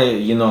if I want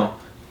to,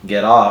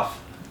 get off.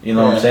 What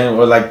I'm saying?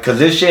 Or like, cause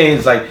this shit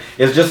is like,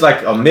 it's just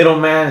like a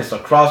middleman. It's a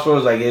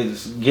crossroads. Like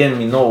it's getting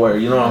me nowhere.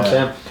 You know what I'm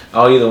saying?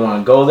 I'll either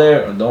want to go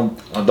there or don't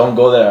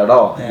go there at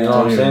all. Yeah, you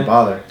know what I'm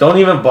saying? Don't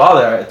even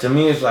bother. To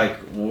me, it's like,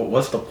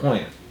 what's the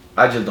point?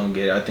 I just don't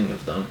get it. I think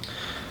it's dumb.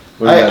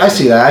 I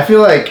see that. I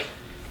feel like,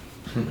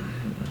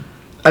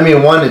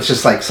 one, it's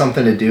just like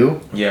something to do.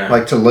 Yeah.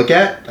 Like to look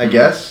at, I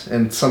guess,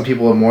 and some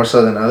people are more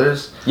so than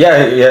others.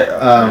 Yeah.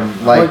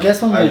 Like, I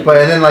guess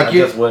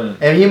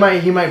and he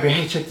might be,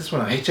 hey, check this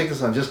one out. Hey, check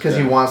this one, just because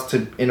he wants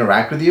to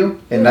interact with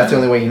you, and that's the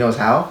only way he knows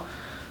how.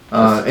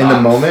 In the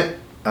moment.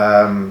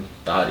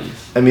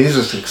 Thotties. These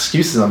are just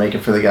excuses I'm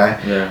making for the guy.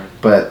 Yeah.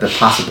 But the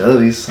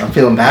possibilities, I'm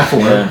feeling bad for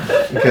him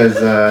because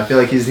I feel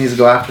like he needs to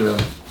go after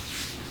them.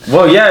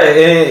 Well,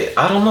 yeah,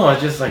 I don't know. I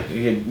just like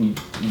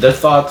their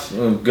thoughts.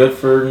 Good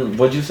for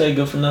what'd you say?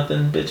 Good for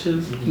nothing,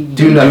 bitches.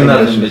 Do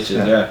nothing,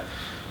 bitches. Yeah.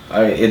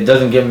 It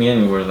doesn't get me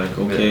anywhere. Like,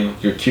 okay,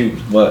 you're cute.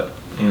 What?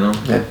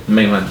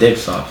 Make my dick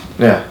soft.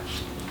 Yeah.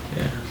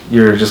 Yeah.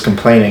 You're just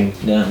complaining.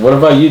 Yeah. What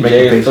about you,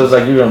 Jay? It feels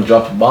like you're gonna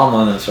drop a bomb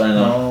on us right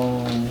now.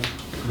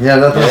 Yeah,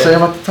 nothing to say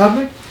about the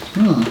topic?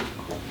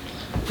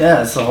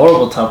 Yeah, it's a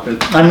horrible topic.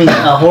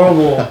 A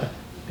horrible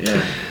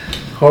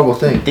horrible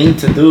thing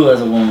to do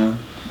as a woman.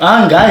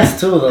 And guys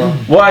too, though.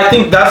 Well, I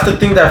think that's the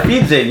thing that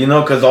feeds it,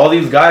 because all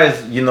these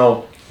guys,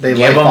 they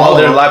give them all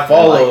their life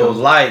follows,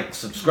 like,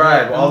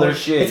 subscribe, all their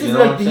shit. It's just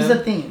like, this is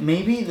the thing.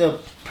 Maybe the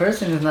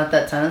person is not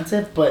that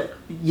talented, but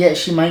yet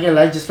she might get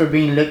liked just for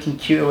looking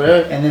cute or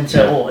whatever, and then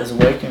say, oh, it's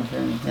working for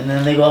me, and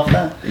then they go off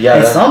that. Yeah,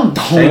 and some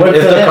don't work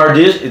for them.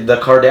 It's the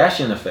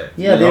Kardashian effect.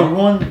 Yeah, they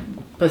ruin.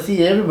 But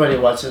see, everybody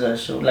watches that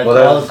show. Like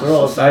all the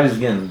girls. Society's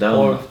getting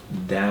down.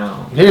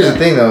 Here's the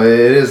thing, though. It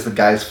is the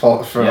guy's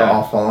fault for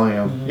all following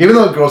him, even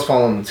though girls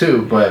follow him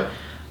too. But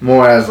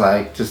more as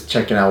like just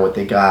checking out what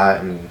they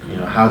got and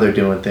how they're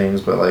doing things.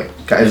 But like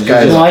guys,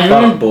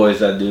 fuck boys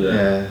that do that.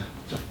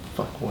 Yeah,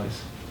 fuck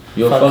boys.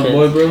 You a fuck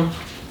boy, bro?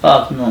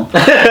 Fuck no.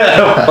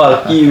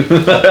 Fuck you.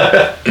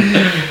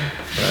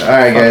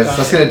 Alright guys,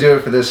 that's gonna do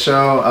it for this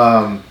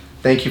show.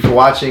 Thank you for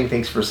watching.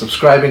 Thanks for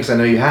subscribing, because I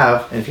know you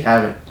have. And if you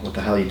haven't, what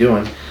the hell are you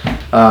doing?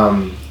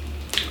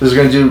 This is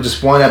gonna do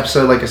just one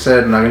episode, like I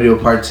said. I'm not gonna do a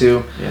part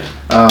 2. Yeah.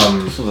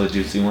 This was a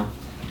juicy one.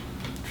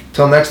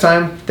 Till next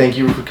time, thank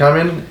you for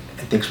coming,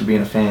 and thanks for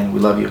being a fan. We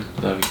love you.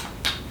 Love you.